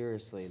like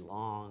seriously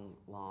long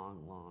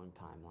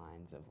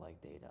timelines of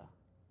like data.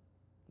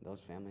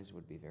 Those families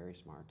would be very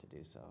smart to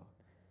do so.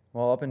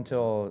 Well, up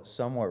until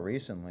somewhat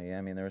recently,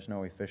 I mean, there was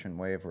no efficient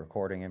way of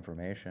recording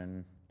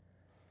information.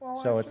 Well,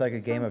 So it's like a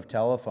game since- of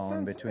telephone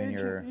since between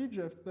ancient your-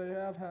 Egypt, they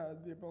have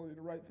had the ability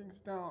to write things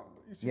down.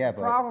 You see, Yeah,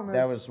 the problem but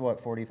is that was what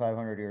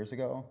 4,500 years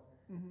ago.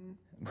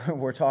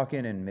 We're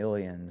talking in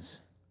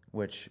millions,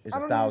 which is I a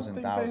don't thousand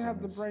even think they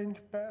have the thousands. brain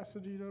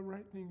capacity to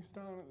write things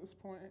down at this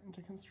point and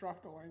to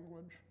construct a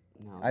language.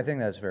 No, I think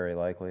that's very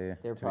likely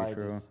they're to be probably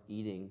true. just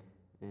eating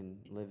and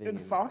living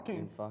And fucking.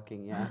 and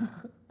fucking, yeah,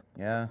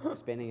 Yeah,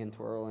 spinning and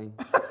twirling.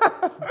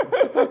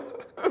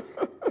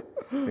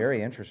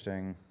 very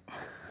interesting.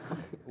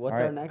 What's All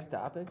our right. next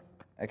topic?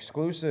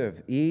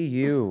 Exclusive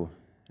EU,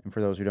 and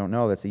for those who don't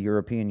know, that's the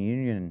European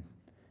Union,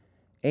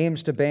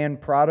 aims to ban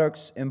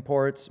products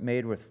imports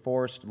made with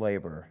forced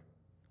labor.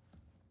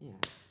 Yeah.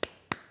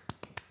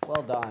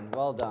 Well done.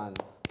 Well done.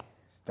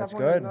 It's That's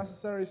definitely good. a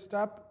necessary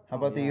step. How Oh,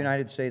 about the yeah.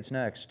 United States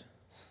next?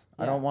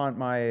 I Yeah. don't want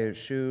my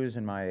shoes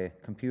and my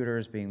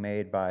computers being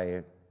made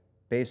by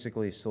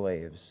basically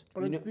slaves.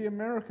 But You it's know- the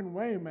American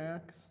way,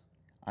 Max.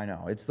 I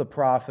know, it's the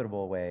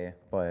profitable way,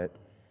 but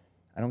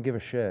I don't give a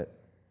shit.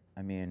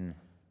 I mean,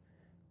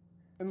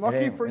 And lucky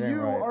ain't- for it ain't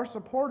you, right. our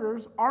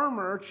supporters, our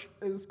merch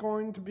is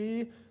going to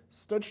be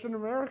stitched in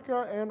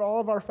America, and all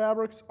of our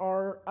fabrics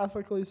are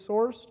ethically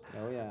sourced.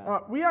 Oh yeah.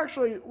 We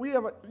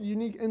have a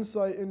unique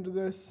insight into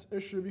this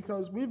issue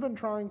because we've been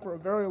trying for a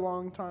very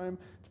long time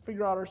to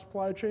figure out our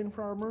supply chain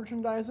for our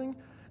merchandising,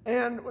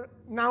 and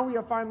now we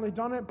have finally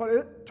done it. But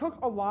it took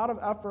a lot of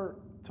effort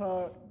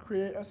to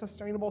create a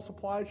sustainable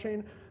supply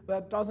chain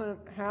that doesn't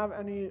have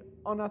any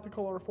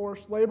unethical or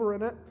forced labor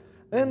in it,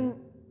 and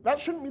that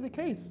shouldn't be the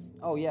case.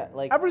 Oh yeah.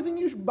 Like Everything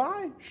you should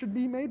buy should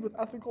be made with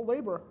ethical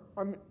labor.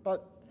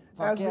 But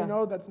Fuck as yeah. we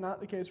know, that's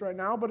not the case right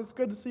now. But it's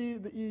good to see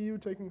the EU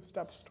taking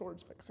steps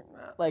towards fixing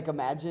that. Like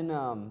imagine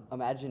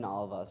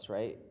all of us,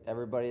 right?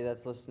 Everybody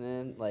that's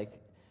listening, like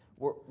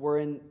we're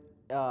in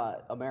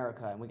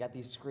America and we got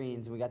these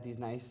screens and we got these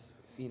nice,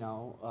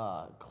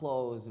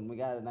 clothes and we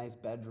got a nice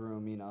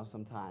bedroom,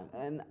 sometimes.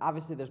 And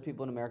obviously there's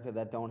people in America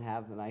that don't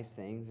have the nice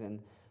things and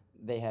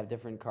they have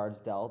different cards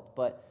dealt,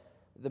 but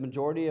the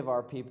majority of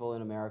our people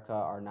in America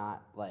are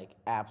not like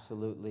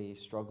absolutely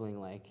struggling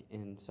like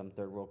in some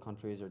third world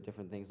countries or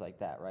different things like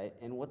that, right?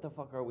 And what the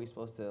fuck are we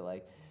supposed to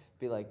like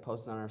be like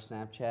posting on our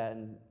Snapchat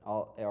and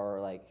all, or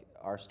like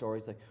our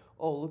stories like,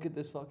 oh, look at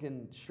this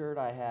fucking shirt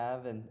I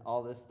have and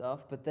all this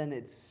stuff, but then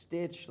it's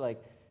stitched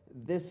like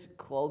this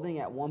clothing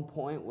at one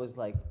point was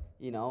like,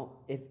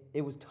 if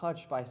it was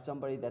touched by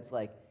somebody that's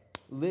like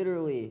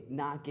literally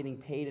not getting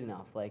paid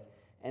enough, like,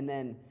 and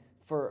then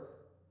for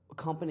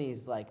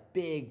companies like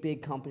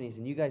big companies,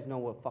 and you guys know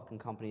what fucking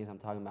companies I'm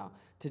talking about,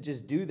 to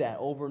just do that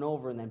over and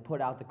over and then put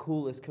out the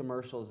coolest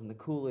commercials and the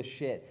coolest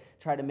shit,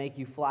 try to make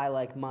you fly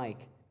like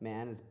Mike,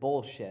 man, it's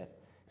bullshit.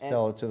 And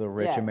sell it to the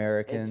rich yeah,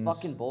 Americans. It's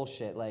fucking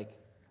bullshit. Like,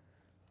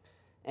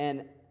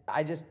 and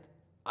I just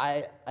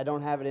I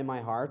don't have it in my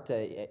heart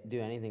to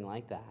do anything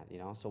like that,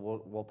 So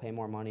we'll pay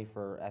more money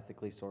for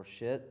ethically sourced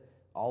shit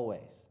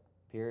always,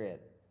 period,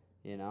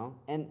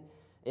 And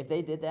if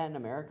they did that in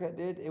America,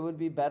 dude, it would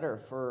be better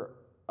for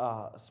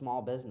a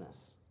small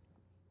business,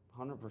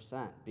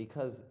 100%,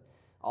 because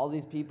all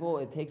these people,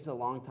 it takes a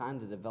long time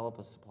to develop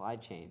a supply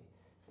chain,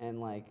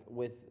 and like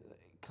with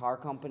car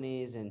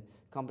companies and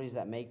companies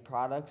that make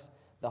products,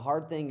 the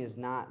hard thing is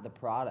not the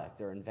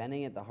product or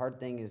inventing it. The hard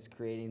thing is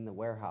creating the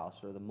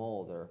warehouse or the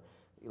mold or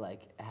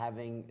like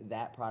having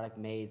that product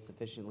made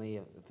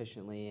sufficiently,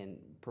 efficiently, and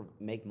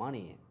make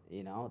money.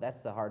 You know,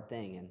 that's the hard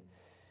thing. And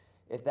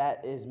if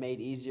that is made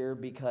easier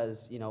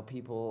because, you know,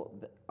 people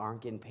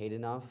aren't getting paid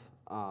enough,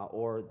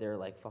 or they're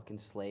like fucking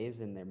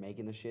slaves and they're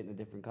making the shit in a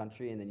different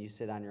country, and then you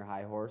sit on your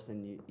high horse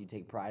and you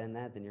take pride in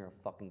that, then you're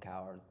a fucking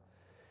coward.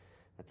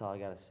 That's all I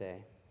gotta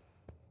say.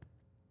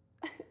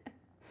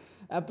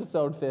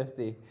 Episode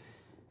 50.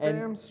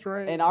 Damn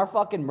straight. And our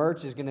fucking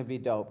merch is gonna be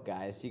dope,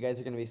 guys. You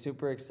guys are gonna be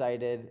super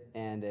excited,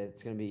 and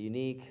it's gonna be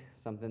unique,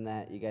 something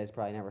that you guys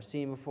probably never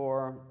seen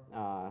before.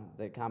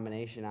 The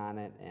combination on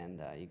it,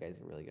 and you guys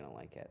are really gonna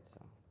like it.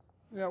 So.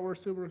 Yeah, we're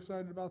super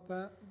excited about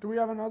that. Do we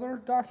have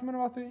another document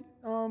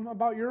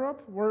about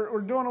Europe? We're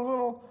doing a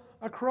little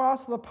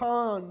across the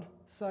pond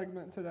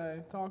segment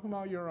today, talking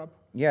about Europe.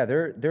 Yeah,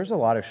 there's a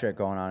lot of shit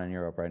going on in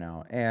Europe right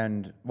now.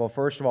 And, well,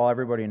 first of all,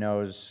 everybody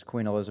knows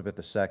Queen Elizabeth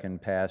II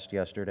passed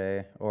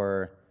yesterday.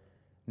 Or,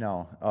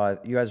 no,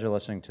 you guys are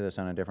listening to this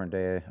on a different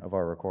day of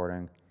our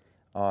recording.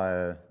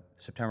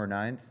 September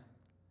 9th?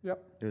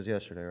 Yep. It was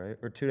yesterday, right?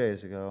 Or 2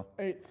 days ago?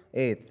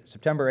 8th.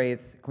 September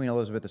 8th, Queen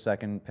Elizabeth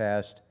II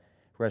passed.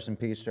 Rest in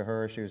peace to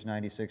her. She was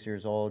 96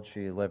 years old.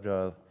 She lived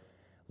a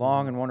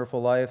long and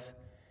wonderful life.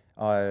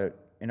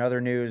 In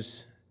other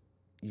news,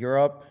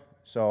 Europe.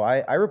 So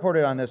I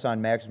reported on this on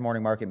Max's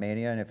Morning Market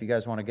Mania, and if you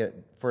guys want to get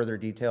further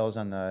details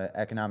on the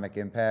economic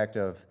impact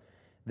of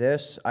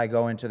this, I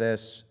go into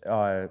this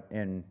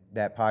in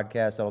that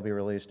podcast that'll be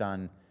released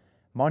on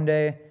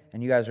Monday,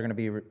 and you guys are going to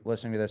be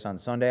listening to this on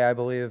Sunday, I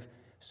believe.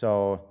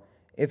 So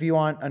if you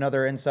want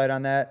another insight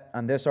on that,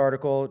 on this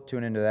article,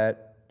 tune into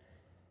that.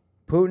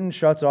 Putin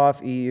shuts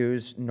off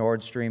EU's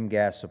Nord Stream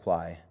gas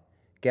supply.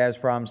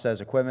 Gazprom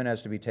says equipment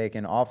has to be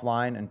taken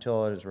offline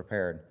until it is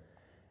repaired.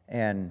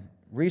 And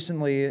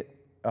recently,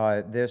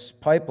 this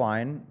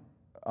pipeline,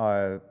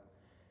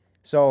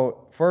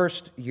 so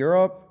first,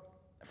 Europe,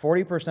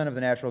 40% of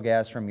the natural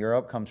gas from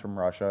Europe comes from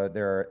Russia.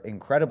 They're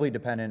incredibly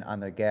dependent on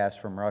the gas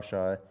from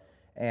Russia.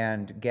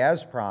 And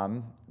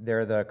Gazprom,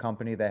 they're the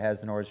company that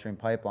has the Nord Stream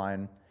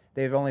pipeline.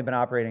 They've only been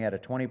operating at a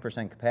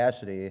 20%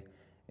 capacity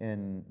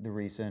in the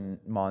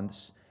recent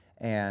months,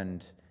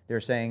 and they're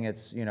saying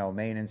it's, you know,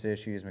 maintenance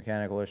issues,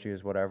 mechanical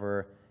issues,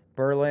 whatever.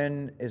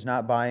 Berlin is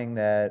not buying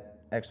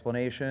that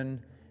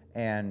explanation,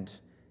 and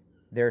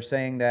they're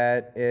saying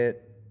that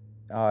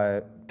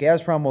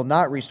Gazprom will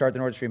not restart the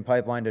Nord Stream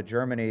pipeline to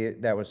Germany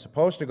that was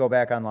supposed to go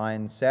back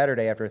online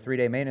Saturday after a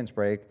 3-day maintenance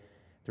break,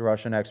 the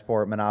Russian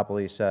export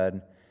monopoly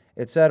said.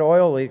 It said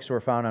oil leaks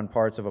were found on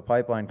parts of a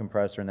pipeline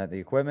compressor and that the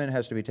equipment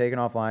has to be taken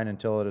offline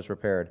until it is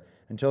repaired.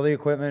 Until the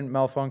equipment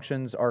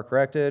malfunctions are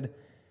corrected,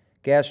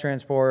 gas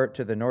transport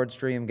to the Nord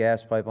Stream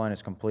gas pipeline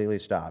is completely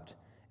stopped.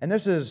 And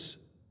this is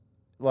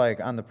like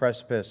on the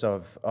precipice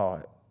of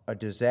a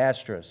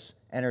disastrous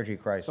energy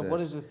crisis. So what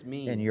does this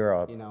mean in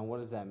Europe? You know, what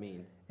does that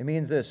mean? It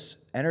means this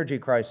energy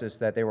crisis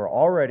that they were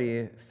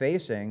already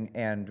facing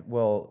and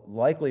will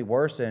likely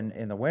worsen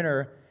in the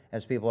winter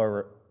as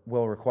people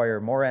will require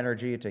more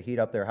energy to heat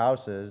up their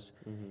houses.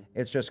 Mm-hmm.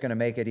 It's just going to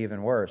make it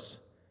even worse.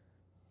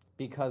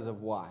 Because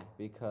of why?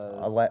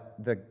 Because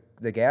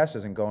the gas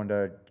isn't going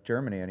to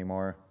Germany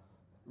anymore.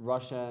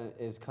 Russia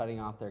is cutting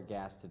off their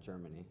gas to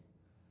Germany.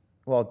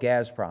 Well,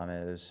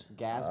 Gazprom is.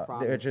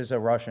 Gazprom, which is a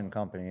Russian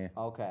company.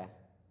 Okay.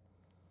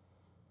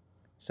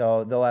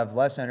 So they'll have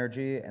less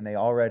energy, and they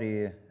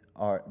already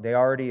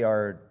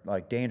are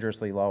like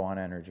dangerously low on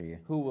energy.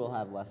 Who will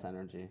have less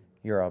energy?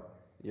 Europe.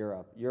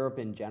 Europe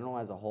in general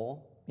as a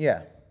whole?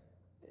 Yeah.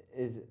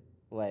 Is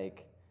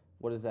like,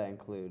 what does that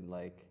include?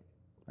 Like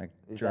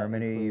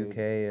Germany, UK,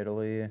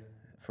 Italy,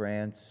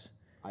 France,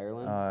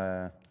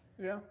 Ireland.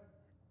 Yeah.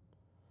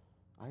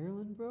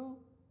 Ireland, bro.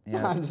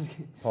 Yeah. I'm just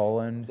kidding.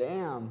 Poland.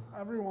 Damn.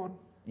 Everyone.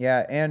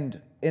 Yeah,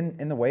 and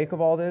in the wake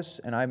of all this,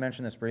 and I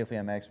mentioned this briefly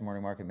on Max's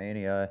Morning Market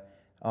Mania,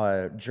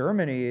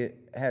 Germany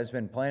has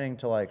been planning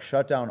to like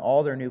shut down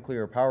all their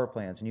nuclear power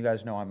plants, and you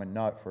guys know I'm a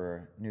nut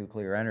for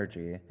nuclear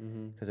energy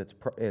because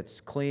it's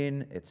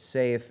clean, it's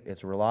safe,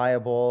 it's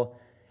reliable,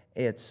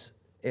 it's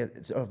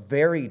a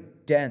very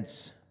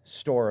dense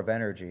store of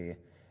energy,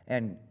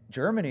 and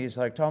Germany's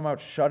like talking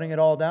about shutting it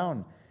all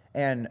down.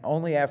 And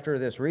only after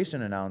this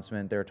recent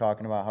announcement, they're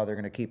talking about how they're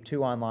going to keep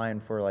 2 online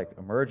for like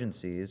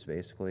emergencies,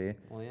 basically.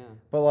 Well, yeah.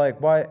 But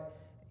like, why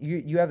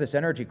you have this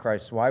energy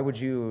crisis? Why would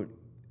you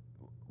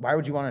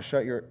want to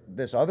shut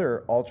this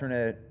other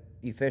alternate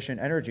efficient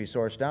energy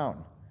source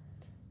down?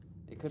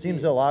 It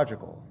seems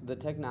illogical. The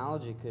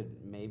technology could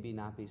maybe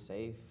not be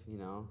safe, you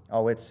know.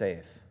 Oh, it's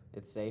safe.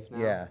 It's safe now.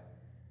 Yeah.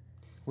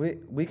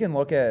 We can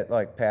look at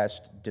like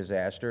past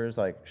disasters,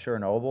 like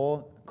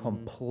Chernobyl,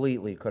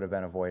 completely could have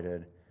been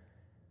avoided.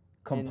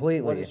 Completely.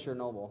 And what is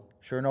Chernobyl?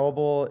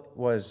 Chernobyl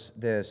was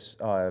this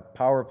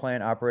power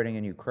plant operating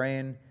in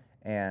Ukraine,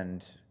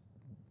 and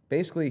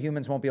basically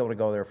humans won't be able to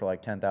go there for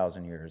like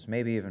 10,000 years,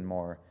 maybe even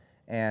more.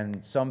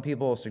 And some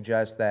people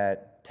suggest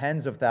that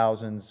tens of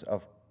thousands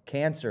of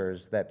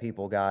cancers that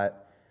people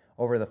got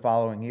over the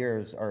following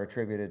years are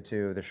attributed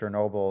to the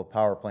Chernobyl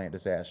power plant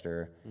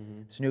disaster.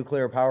 This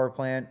nuclear power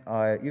plant,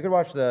 you could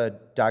watch the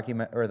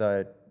document or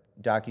the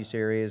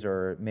docuseries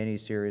or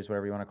mini-series,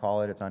 whatever you want to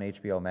call it. It's on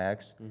HBO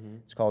Max.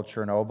 It's called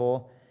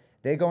Chernobyl.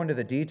 They go into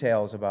the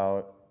details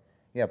about,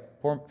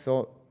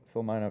 fill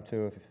mine up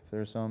too if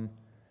there's some.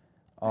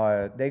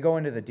 They go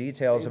into the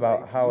details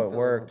about how it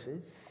worked.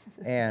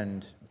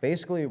 And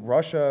basically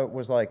Russia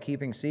was like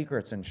keeping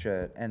secrets and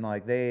shit. And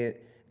like they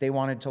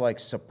wanted to like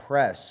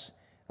suppress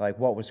like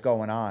what was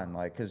going on.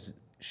 Like, cause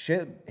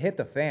shit hit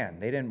the fan.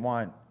 They didn't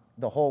want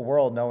the whole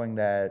world knowing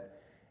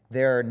that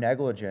their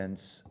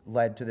negligence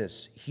led to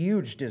this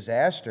huge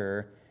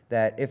disaster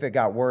that if it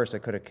got worse, it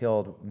could have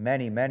killed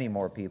many, many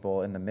more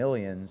people in the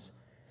millions.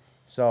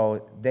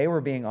 So they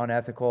were being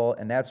unethical,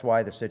 and that's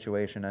why the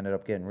situation ended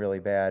up getting really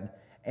bad.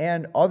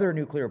 And other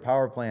nuclear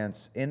power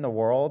plants in the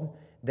world,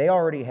 they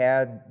already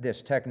had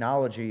this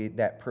technology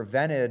that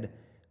prevented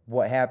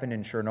what happened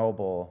in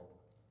Chernobyl.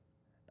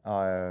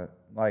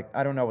 Like,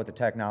 I don't know what the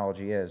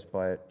technology is,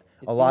 but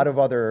a lot of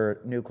other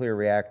nuclear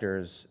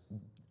reactors,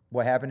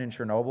 what happened in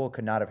Chernobyl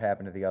could not have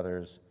happened to the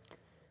others.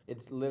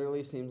 It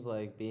literally seems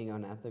like being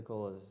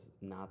unethical is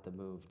not the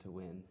move to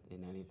win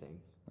in anything.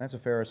 That's a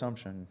fair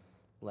assumption.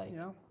 Like,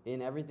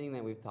 in everything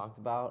that we've talked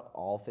about,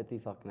 all 50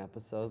 fucking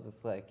episodes,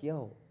 it's like,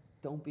 yo,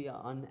 don't be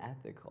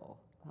unethical.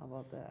 How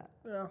about that?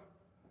 Yeah.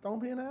 Don't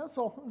be an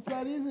asshole. It's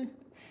that easy.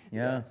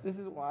 Yeah. This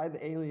is why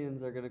the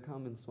aliens are going to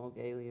come and smoke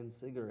alien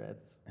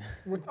cigarettes.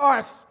 With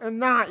us and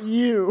not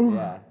you.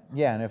 Yeah.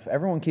 Yeah, and if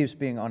everyone keeps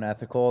being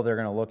unethical, they're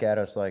going to look at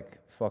us like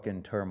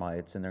fucking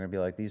termites, and they're going to be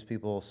like, these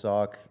people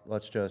suck.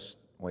 Let's just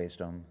waste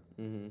them.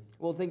 Mm-hmm.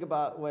 Well, think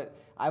about what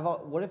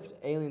if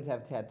aliens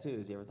have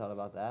tattoos? You ever thought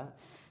about that?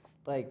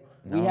 Like,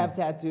 we have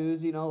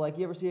tattoos, you know, like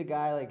you ever see a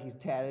guy, like he's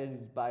tatted,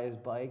 he's by his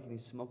bike, and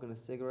he's smoking a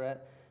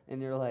cigarette,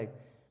 and you're like,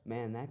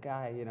 man, that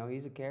guy, you know,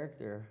 he's a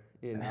character,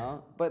 you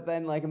know? But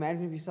then, like,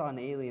 imagine if you saw an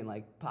alien,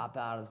 like, pop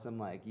out of some,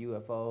 like,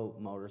 UFO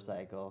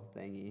motorcycle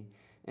thingy,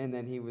 and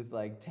then he was,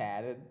 like,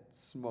 tatted,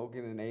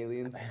 smoking an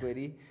alien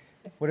squiddy.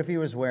 What if he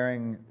was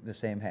wearing the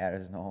same hat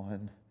as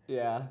Nolan?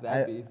 Yeah,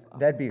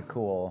 that'd be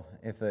cool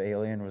if the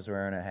alien was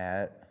wearing a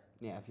hat.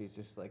 Yeah, if he's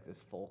just, like,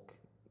 this folk,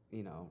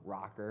 you know,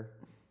 rocker,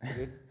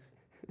 dude.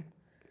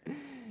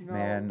 No.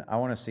 Man, I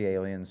want to see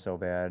aliens so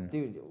bad.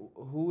 Dude,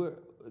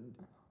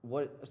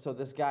 so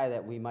this guy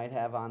that we might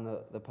have on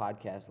the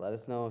podcast, let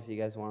us know if you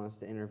guys want us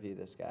to interview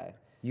this guy.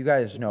 You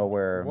guys know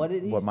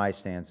what my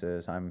stance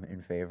is. I'm in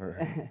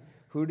favor.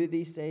 Who did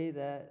he say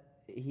that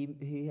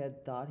he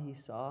had thought he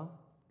saw?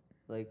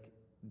 Like,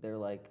 they're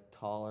like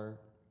taller.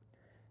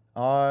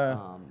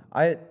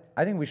 I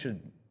think we should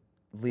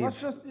leave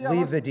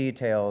the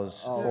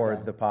details for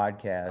the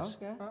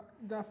podcast. Okay.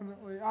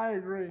 Definitely. I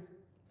agree.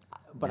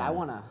 But I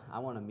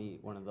wanna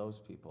meet one of those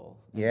people.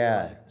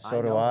 Yeah, like,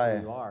 so do know I.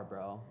 Who you are,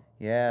 bro.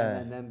 Yeah.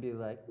 And then be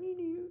like,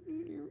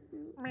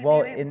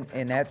 Well,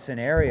 in that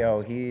scenario,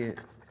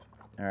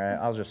 all right,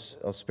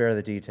 I'll spare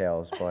the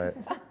details, but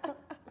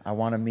I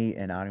want to meet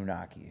an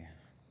Anunnaki.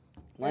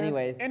 Well,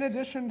 anyways. In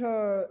addition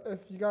to,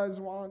 if you guys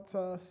want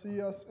to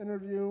see us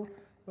interview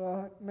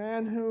the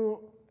man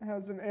who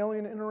has an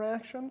alien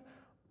interaction,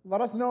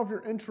 let us know if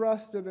you're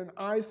interested in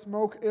I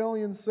Smoke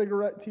Alien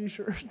cigarette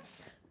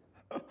t-shirts.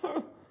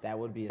 That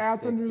would be a at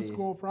sick the new tee.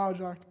 school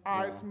project.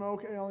 I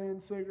Smoke Alien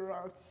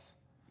cigarettes.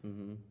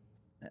 Mm-hmm.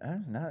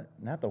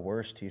 Not the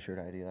worst T-shirt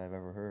idea I've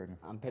ever heard.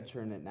 I'm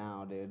picturing it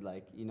now, dude.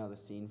 Like, you know the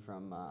scene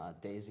from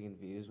Dazed and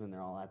Confused when they're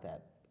all at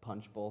that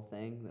punch bowl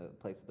thing, the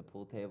place with the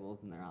pool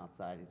tables, and they're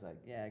outside. He's like,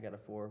 yeah, I got a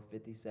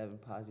 457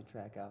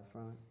 Posi-Track out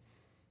front,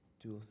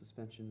 dual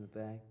suspension in the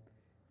back,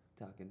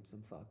 talking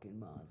some fucking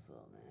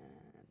muscle,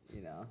 man.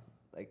 You know,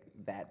 like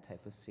that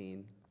type of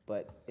scene.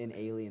 But an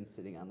alien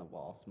sitting on the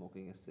wall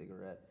smoking a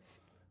cigarette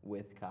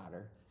with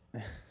Cotter.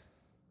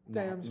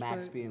 Damn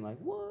Max straight. being like,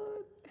 what?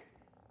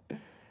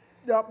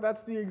 Yep,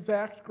 that's the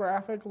exact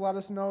graphic. Let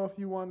us know if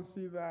you want to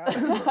see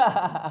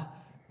that.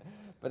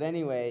 But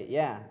anyway,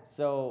 yeah.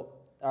 So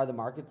are the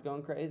markets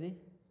going crazy?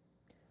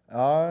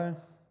 You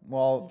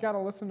Well, got to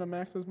listen to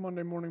Max's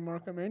Monday Morning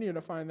Market Mania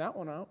to find that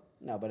one out.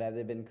 No, but have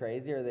they been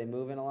crazy? Are they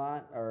moving a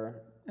lot? Or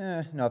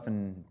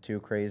nothing too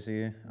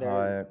crazy.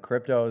 There-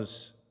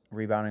 Crypto's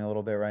rebounding a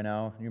little bit right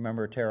now. You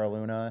remember Terra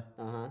Luna?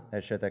 Uh-huh.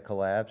 That shit that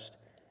collapsed?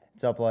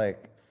 It's up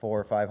like 400%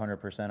 or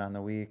 500% on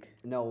the week.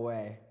 No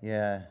way.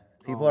 Yeah.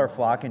 People are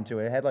flocking to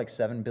it. It had like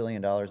 $7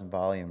 billion in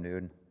volume,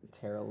 dude.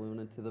 Terra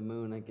Luna to the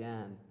moon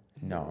again.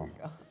 No.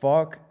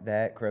 Fuck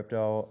that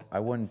crypto. I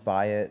wouldn't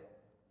buy it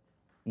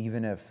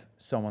even if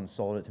someone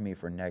sold it to me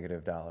for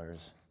negative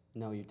dollars.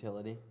 No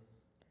utility.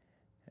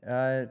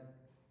 It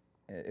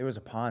was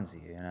a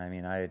Ponzi. And I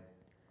mean,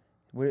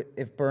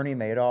 if Bernie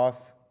Madoff,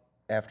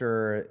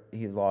 after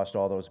he lost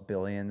all those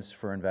billions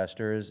for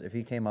investors, if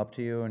he came up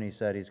to you and he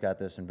said he's got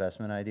this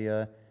investment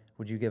idea,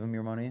 would you give him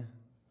your money?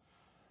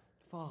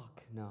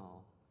 Fuck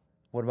no.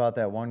 What about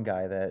that one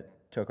guy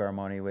that took our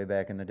money way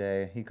back in the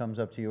day? He comes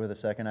up to you with a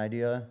second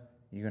idea.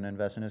 You gonna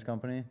invest in his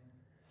company?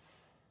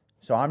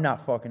 So I'm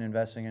not fucking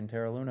investing in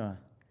Terra Luna.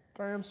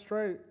 Damn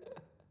straight.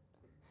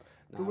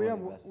 No, Do I we wouldn't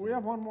have invest we in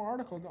have one more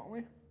article, don't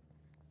we?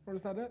 Or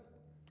is that it?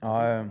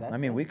 I That's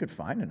mean, it. we could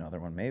find another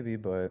one maybe,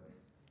 but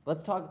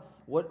Let's talk.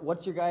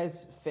 What's your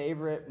guys'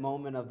 favorite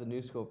moment of the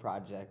New School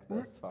project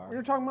thus far? We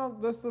were talking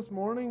about this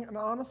morning, and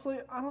honestly,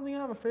 I don't think I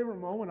have a favorite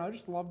moment. I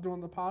just love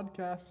doing the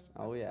podcast.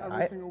 Oh, yeah.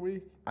 Every single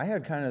week. I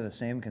had kind of the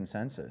same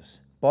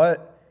consensus,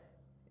 but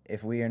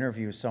if we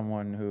interview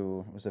someone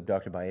who was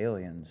abducted by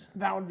aliens,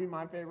 That would be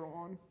my favorite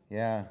one.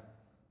 yeah.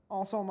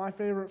 Also, my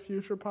favorite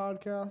future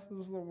podcast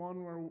is the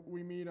one where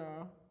we meet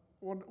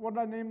what did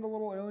I name the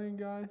little alien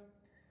guy?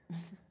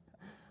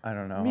 I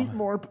don't know. Meat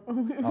Morp.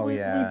 Oh, we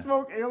yeah.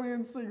 smoke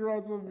alien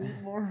cigarettes with Meat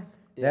Morp.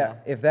 Yeah.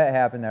 If that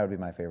happened, that would be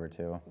my favorite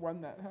too.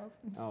 When that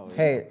happens. Oh, yeah.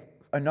 Hey,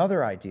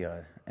 another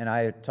idea, and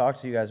I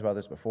talked to you guys about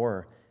this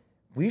before.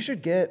 We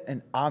should get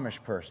an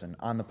Amish person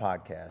on the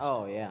podcast.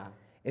 Oh, yeah.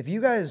 If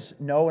you guys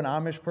know an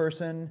Amish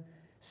person,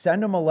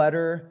 send them a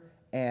letter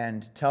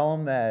and tell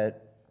them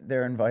that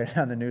they're invited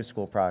on the New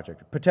School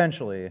project.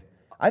 Potentially.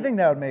 I think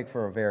that would make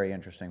for a very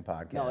interesting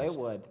podcast. No, it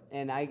would.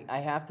 And I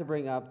have to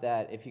bring up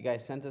that if you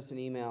guys sent us an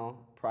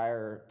email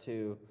prior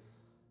to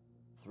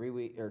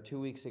 2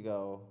 weeks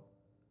ago,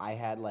 I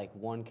had like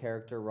one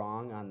character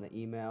wrong on the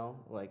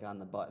email, like on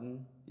the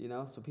button, you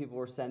know? So people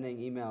were sending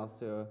emails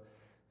to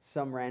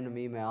some random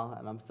email,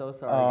 and I'm so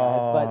sorry,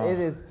 guys.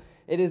 But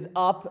it is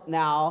up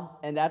now,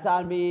 and that's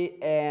on me.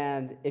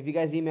 And if you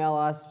guys email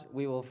us,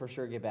 we will for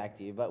sure get back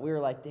to you. But we were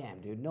like,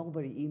 damn, dude,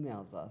 nobody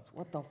emails us.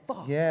 What the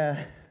fuck?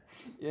 Yeah.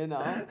 You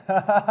know?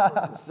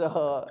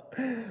 So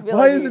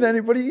Why isn't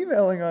anybody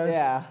emailing us?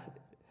 Yeah.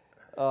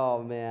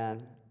 Oh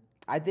man.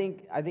 I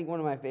think one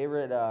of my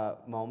favorite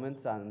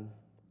moments on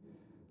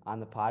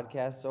the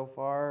podcast so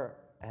far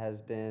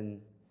has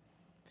been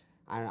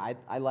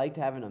I liked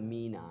having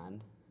Amin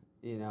on,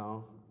 you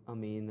know,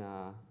 Amin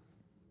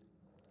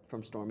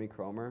from Stormy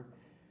Cromer.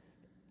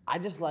 I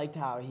just liked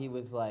how he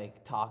was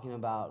like talking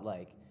about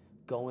like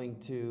going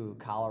to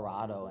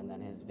Colorado and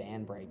then his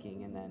van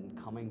breaking and then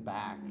coming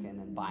back and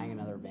then buying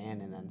another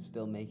van and then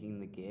still making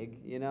the gig,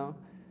 you know?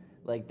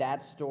 Like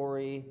that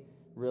story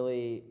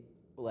really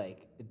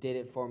like did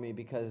it for me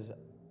because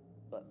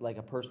like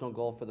a personal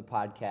goal for the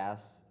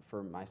podcast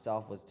for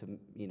myself was to,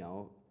 you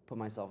know, put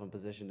myself in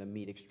position to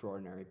meet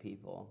extraordinary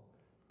people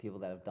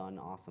that have done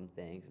awesome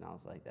things, and I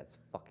was like, that's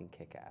fucking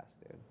kick-ass,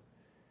 dude.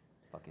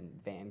 Fucking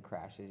van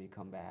crashes, you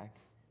come back.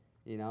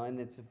 You know, and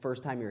it's the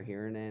first time you're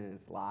hearing it, and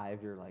it's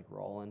live. You're like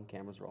rolling,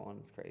 camera's rolling.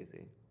 It's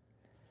crazy.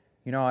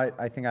 You know,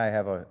 I think I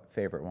have a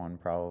favorite one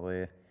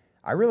probably.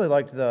 I really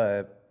liked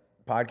the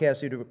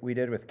podcast we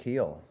did with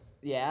Keel.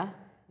 Yeah.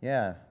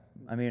 Yeah,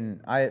 I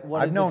mean,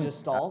 I've known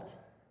Gestalt.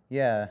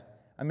 Yeah,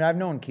 I mean, I've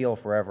known Keel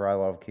forever. I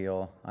love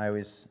Keel. I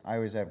always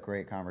have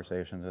great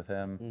conversations with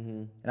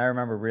him, and I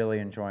remember really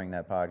enjoying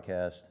that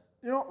podcast.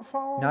 You know,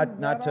 following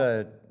Not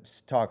to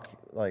talk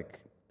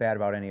like bad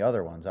about any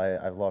other ones.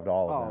 I've loved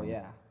all of them. Oh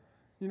yeah.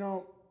 You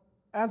know,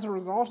 as a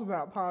result of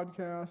that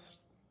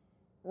podcast,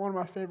 one of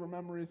my favorite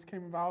memories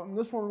came about, and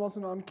this one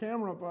wasn't on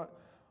camera, but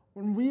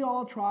when we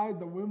all tried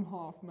the Wim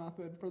Hof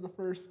method for the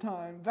first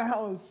time, that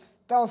was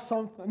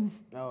something.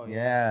 Oh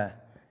Yeah.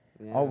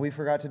 Yeah. Oh, we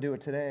forgot to do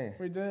it today.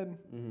 We did.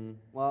 Mm-hmm.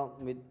 Well,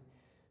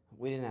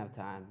 we didn't have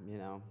time, you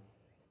know.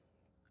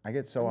 I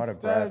get so out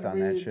of breath on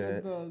that we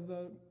shit. did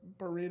the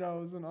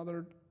burritos and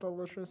other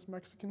delicious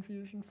Mexican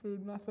fusion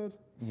food method.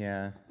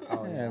 Yeah.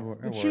 Oh, yeah. it The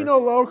worked. Chino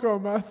Loco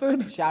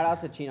method. Shout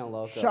out to Chino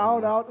Loco.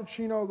 Shout man. out to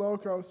Chino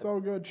Loco, so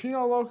good.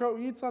 Chino Loco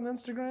Eats on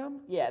Instagram.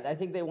 Yeah, I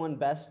think they won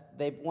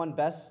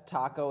best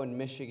taco in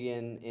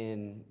Michigan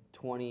in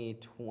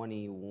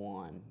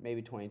 2021,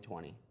 maybe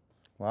 2020.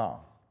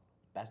 Wow.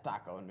 Best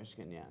taco in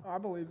Michigan, yeah. I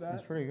believe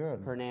That's that. pretty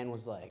good. Hernan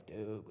was like,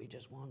 dude, we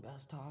just won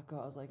best taco.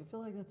 I was like, I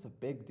feel like that's a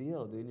big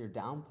deal, dude. You're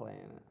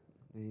downplaying it.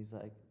 And he's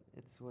like,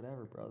 it's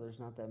whatever, bro. There's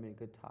not that many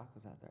good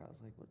tacos out there. I was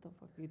like, what the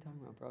fuck are you talking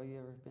about, bro? You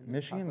ever been to a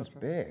Michigan's taco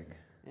truck? big.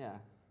 Yeah.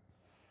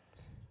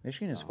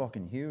 Michigan is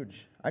fucking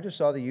huge. I just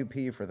saw the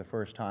UP for the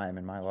first time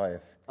in my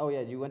life. Oh,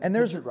 yeah, you went And to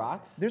there's Pictured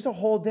Rocks? There's a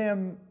whole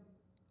damn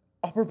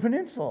Upper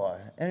Peninsula,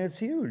 and it's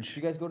Did huge.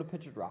 you guys go to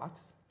Pictured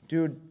Rocks?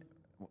 Dude,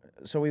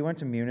 so we went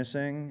to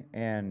Munising,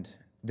 and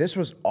this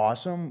was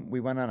awesome. We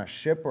went on a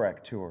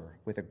shipwreck tour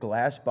with a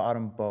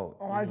glass-bottom boat.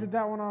 Oh, I did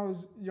that when I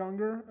was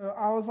younger.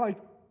 I was like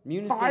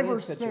Munising 5 or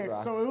is Pictured 6,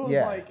 Rocks. so it was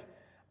Yeah. like,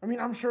 I mean,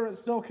 I'm sure it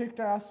still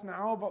kicked ass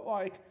now, but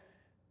like,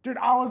 dude,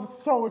 I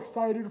was so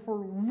excited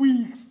for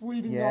weeks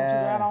leading up to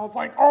Yeah. that. I was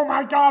like, oh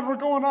my God, we're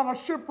going on a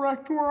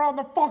shipwreck tour on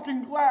the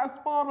fucking glass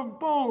bottom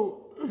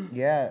boat.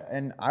 Yeah,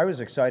 and I was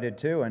excited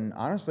too, and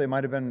honestly, it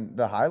might have been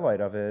the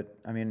highlight of it.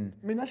 I mean,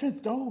 That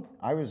shit's dope.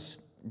 I was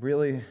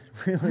really,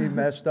 really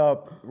messed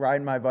up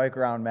riding my bike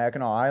around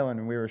Mackinac Island,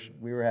 and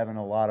we were having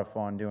a lot of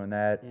fun doing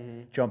that,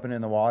 jumping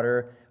in the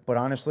water. But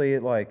honestly,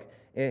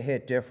 it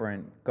hit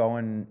different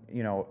going,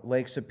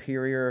 Lake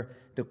Superior,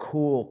 the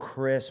cool,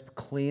 crisp,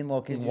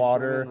 clean-looking Did you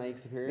water. swim in Lake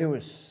Superior? It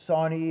was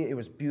sunny. It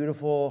was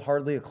beautiful.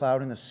 Hardly a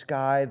cloud in the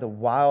sky. The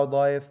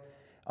wildlife.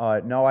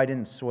 No, I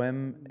didn't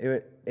swim.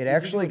 It you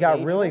actually do a got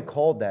day really trip?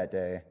 cold that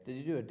day. Did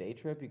you do a day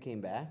trip? You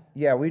came back?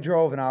 Yeah, we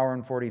drove an hour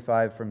and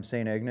 45 from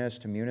St. Ignace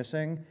to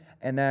Munising.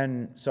 And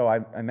then, so I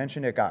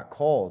mentioned it got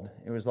cold.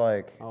 It was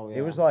like, Oh,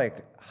 it was yeah.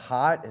 like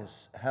hot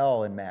as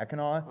hell in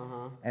Mackinac.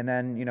 Uh-huh. And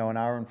then, an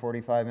hour and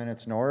 45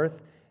 minutes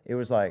north, it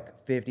was like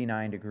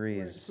 59 Wait,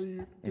 degrees so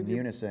in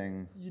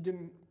Munising. you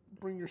didn't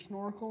bring your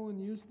snorkel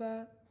and use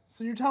that?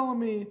 So you're telling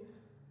me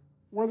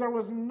where there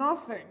was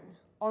nothing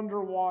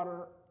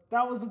underwater,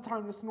 that was the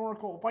time to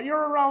snorkel, but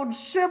you're around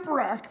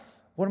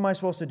shipwrecks. What am I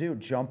supposed to do?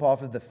 Jump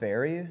off of the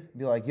ferry?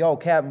 Be like, yo,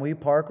 Captain, will you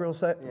park real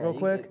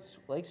quick?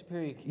 Lake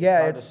Superior.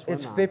 Yeah, hard to it's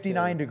swim on,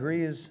 59 too.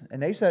 degrees,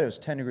 and they said it was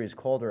 10 degrees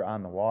colder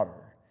on the water.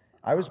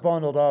 I was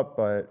bundled up,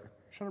 but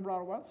Should have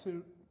brought a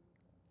wetsuit.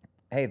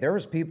 hey, there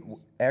was people.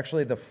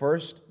 Actually,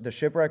 the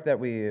shipwreck that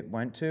we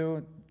went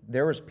to,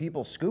 there was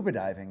people scuba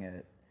diving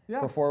it Yeah.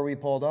 before we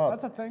pulled up.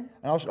 That's a thing.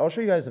 And I'll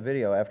show you guys a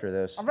video after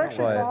this. I've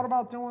actually but- thought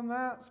about doing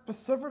that,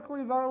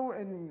 specifically though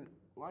in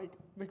like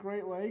the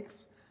Great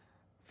Lakes.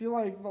 I feel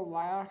like the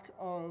lack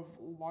of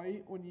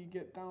light when you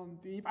get down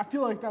deep, I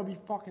feel like that would be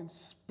fucking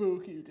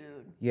spooky,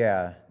 dude.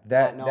 Yeah, Not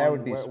that knowing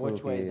would be spooky.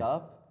 which way's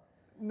up.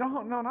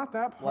 No, not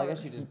that part. Well, I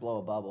guess you just blow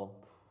a bubble.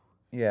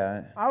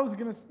 Yeah, I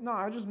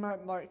just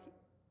meant like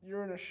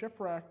you're in a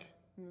shipwreck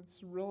and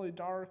it's really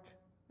dark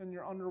and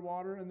you're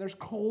underwater and there's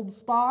cold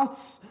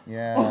spots.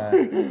 yeah.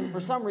 For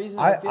some reason,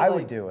 I feel I like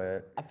would do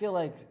it. I feel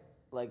like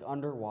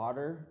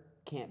underwater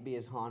can't be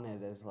as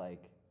haunted as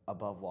like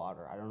above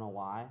water. I don't know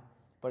why,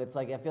 but it's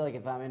like I feel like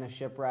if I'm in a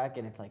shipwreck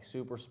and it's like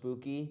super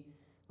spooky,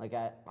 like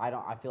I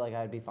feel like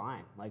I'd be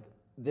fine. Like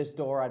this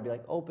door, I'd be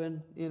like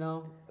open,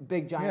 a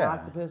big giant Yeah.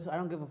 octopus. I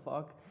don't give a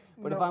fuck.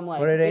 But No. if I'm like,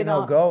 But it ain't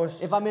no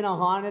ghost. If I'm in a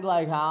haunted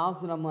like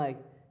house and I'm like,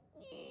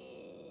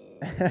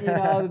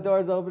 the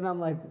door's open, I'm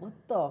like, what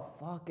the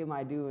fuck am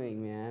I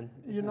doing, man?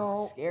 This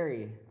is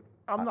scary.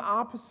 I'm the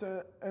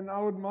opposite, and I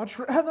would much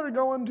rather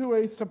go into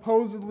a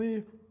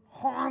supposedly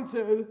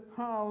haunted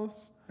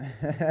house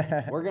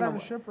We're than gonna a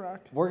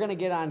shipwreck. We're gonna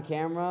get on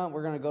camera.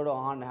 We're gonna go to a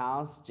haunted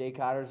house. Jay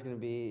Cotter's gonna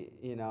be,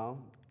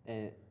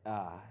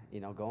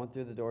 going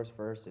through the doors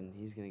first, and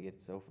he's gonna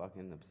get so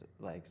fucking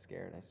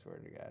scared. I swear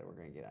to God, we're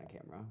gonna get on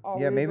camera. I'll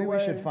Yeah, lead maybe the we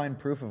should way. find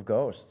proof of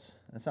ghosts.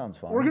 That sounds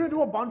fun. We're gonna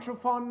do a bunch of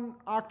fun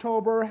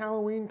October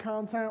Halloween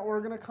content.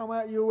 We're gonna come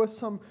at you with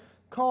some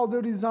Call of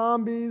Duty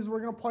Zombies. We're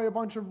gonna play a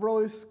bunch of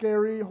really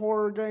scary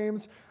horror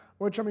games.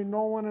 Which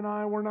Nolan and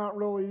I, we're not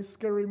really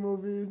scary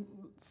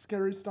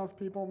stuff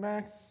people.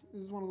 Max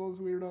is one of those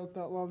weirdos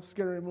that loves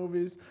scary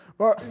movies.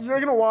 But you're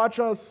gonna watch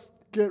us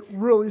get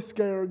really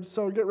scared,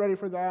 so get ready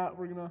for that.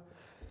 We're gonna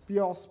be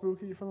all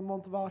spooky for the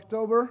month of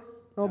October.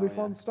 That'll be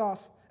fun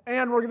stuff.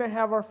 And we're gonna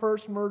have our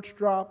first merch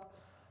drop.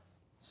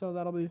 So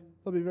that'll be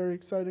very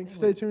exciting.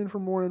 Stay tuned for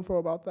more info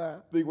about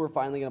that. I think we're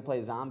finally gonna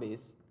play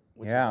zombies.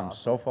 Which Yeah, is I'm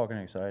awesome. so fucking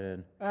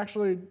excited.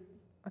 Actually,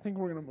 I think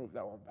we're gonna move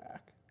that one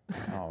back.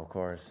 Oh, of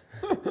course.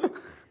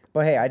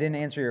 But hey, I didn't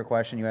answer your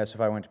question. You asked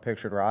if I went to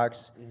Pictured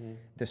Rocks. Mm-hmm.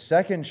 The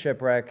second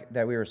shipwreck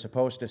that we were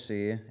supposed to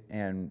see,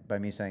 and by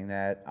me saying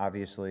that,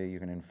 obviously you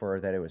can infer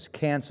that it was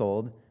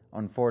canceled.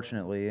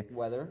 Unfortunately,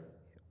 Weather.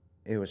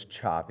 it was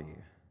choppy.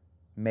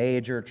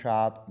 Major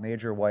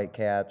white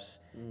caps.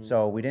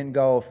 So we didn't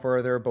go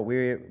further, but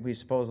we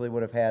supposedly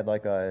would have had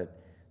like a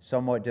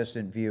somewhat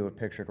distant view of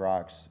Pictured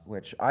Rocks,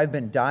 which I've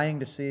been dying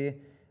to see.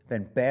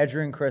 Been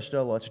badgering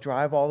Krista, let's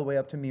drive all the way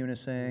up to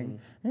Munising.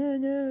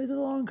 No, it's a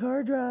long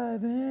car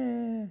drive.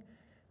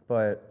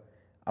 But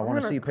I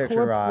want to see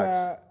Pictured Rocks.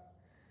 That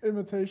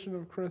imitation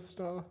of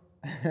Krista.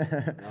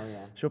 Oh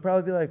yeah. She'll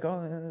probably be like,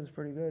 oh, yeah, that's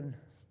pretty good.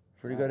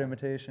 Pretty good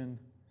imitation.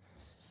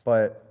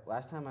 But,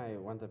 Last time I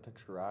went to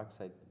Picture Rocks,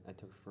 I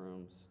took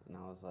shrooms, and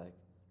I was like,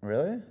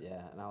 really?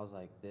 yeah, and I was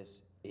like,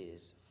 this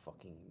is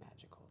fucking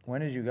magical.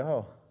 When did you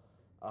go?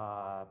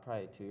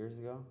 Probably 2 years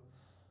ago.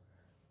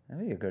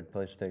 That'd be a good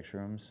place to take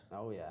shrooms.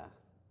 Oh yeah.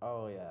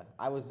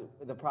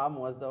 The problem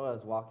was though, I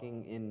was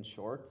walking in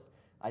shorts.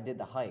 I did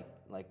the hike,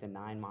 like the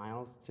 9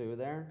 miles to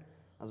there.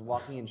 I was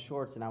walking in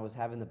shorts and I was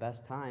having the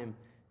best time.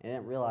 And I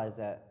didn't realize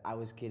that I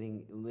was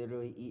getting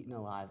literally eaten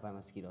alive by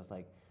mosquitoes.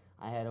 Like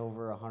I had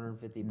over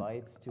 150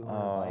 bites,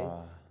 200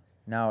 bites.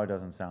 Now it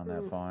doesn't sound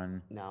that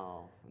fun.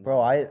 No.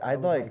 Bro, I'd I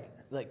was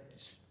like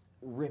just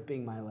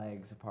ripping my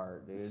legs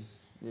apart, dude.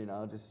 Just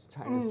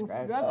trying to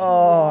scratch. that's-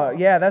 oh,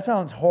 yeah, that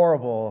sounds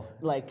horrible.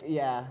 Like,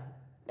 yeah.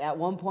 At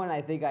one point,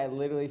 I think I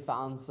literally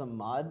found some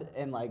mud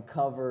and like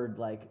covered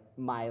like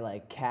my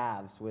like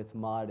calves with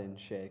mud and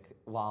shit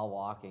while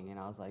walking, and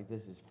I was like,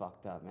 "This is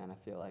fucked up, man. I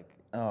feel like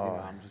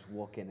I'm just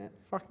wooking it,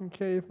 Fucking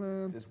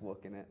caveman. just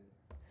wooking it."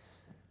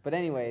 But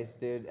anyways,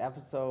 dude,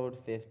 episode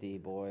 50,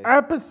 boys.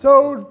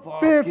 Episode Let's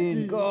 50.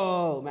 fucking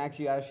go, Max.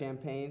 You got a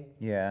champagne?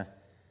 Yeah.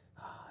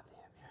 Ah, damn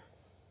yeah.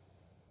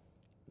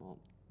 Well,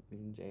 me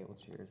and Jay will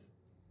cheers.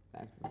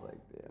 Max is like,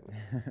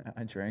 damn.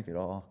 I drank it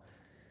all.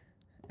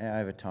 And I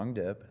have a tongue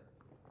dip.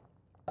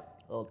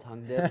 Little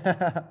tongue dip.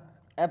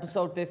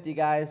 Episode 50,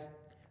 guys.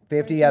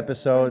 50 Thank you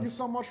episodes.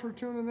 so much for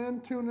tuning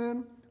in. Tune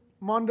in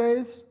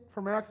Mondays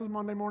for Max's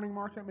Monday Morning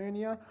Market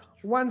Mania,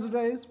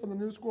 Wednesdays for the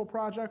New School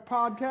Project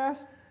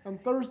podcast, and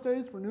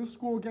Thursdays for New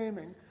School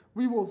Gaming.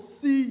 We will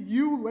see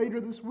you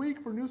later this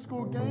week for New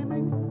School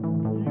Gaming.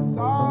 Peace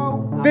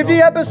out. 50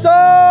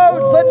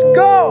 episodes! Let's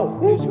go!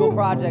 New School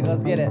Project,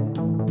 let's get it.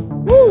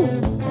 Woo!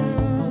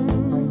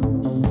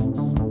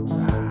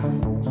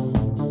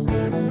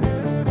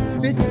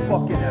 50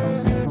 fucking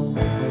episodes.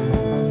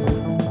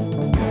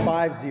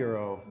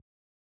 5-0.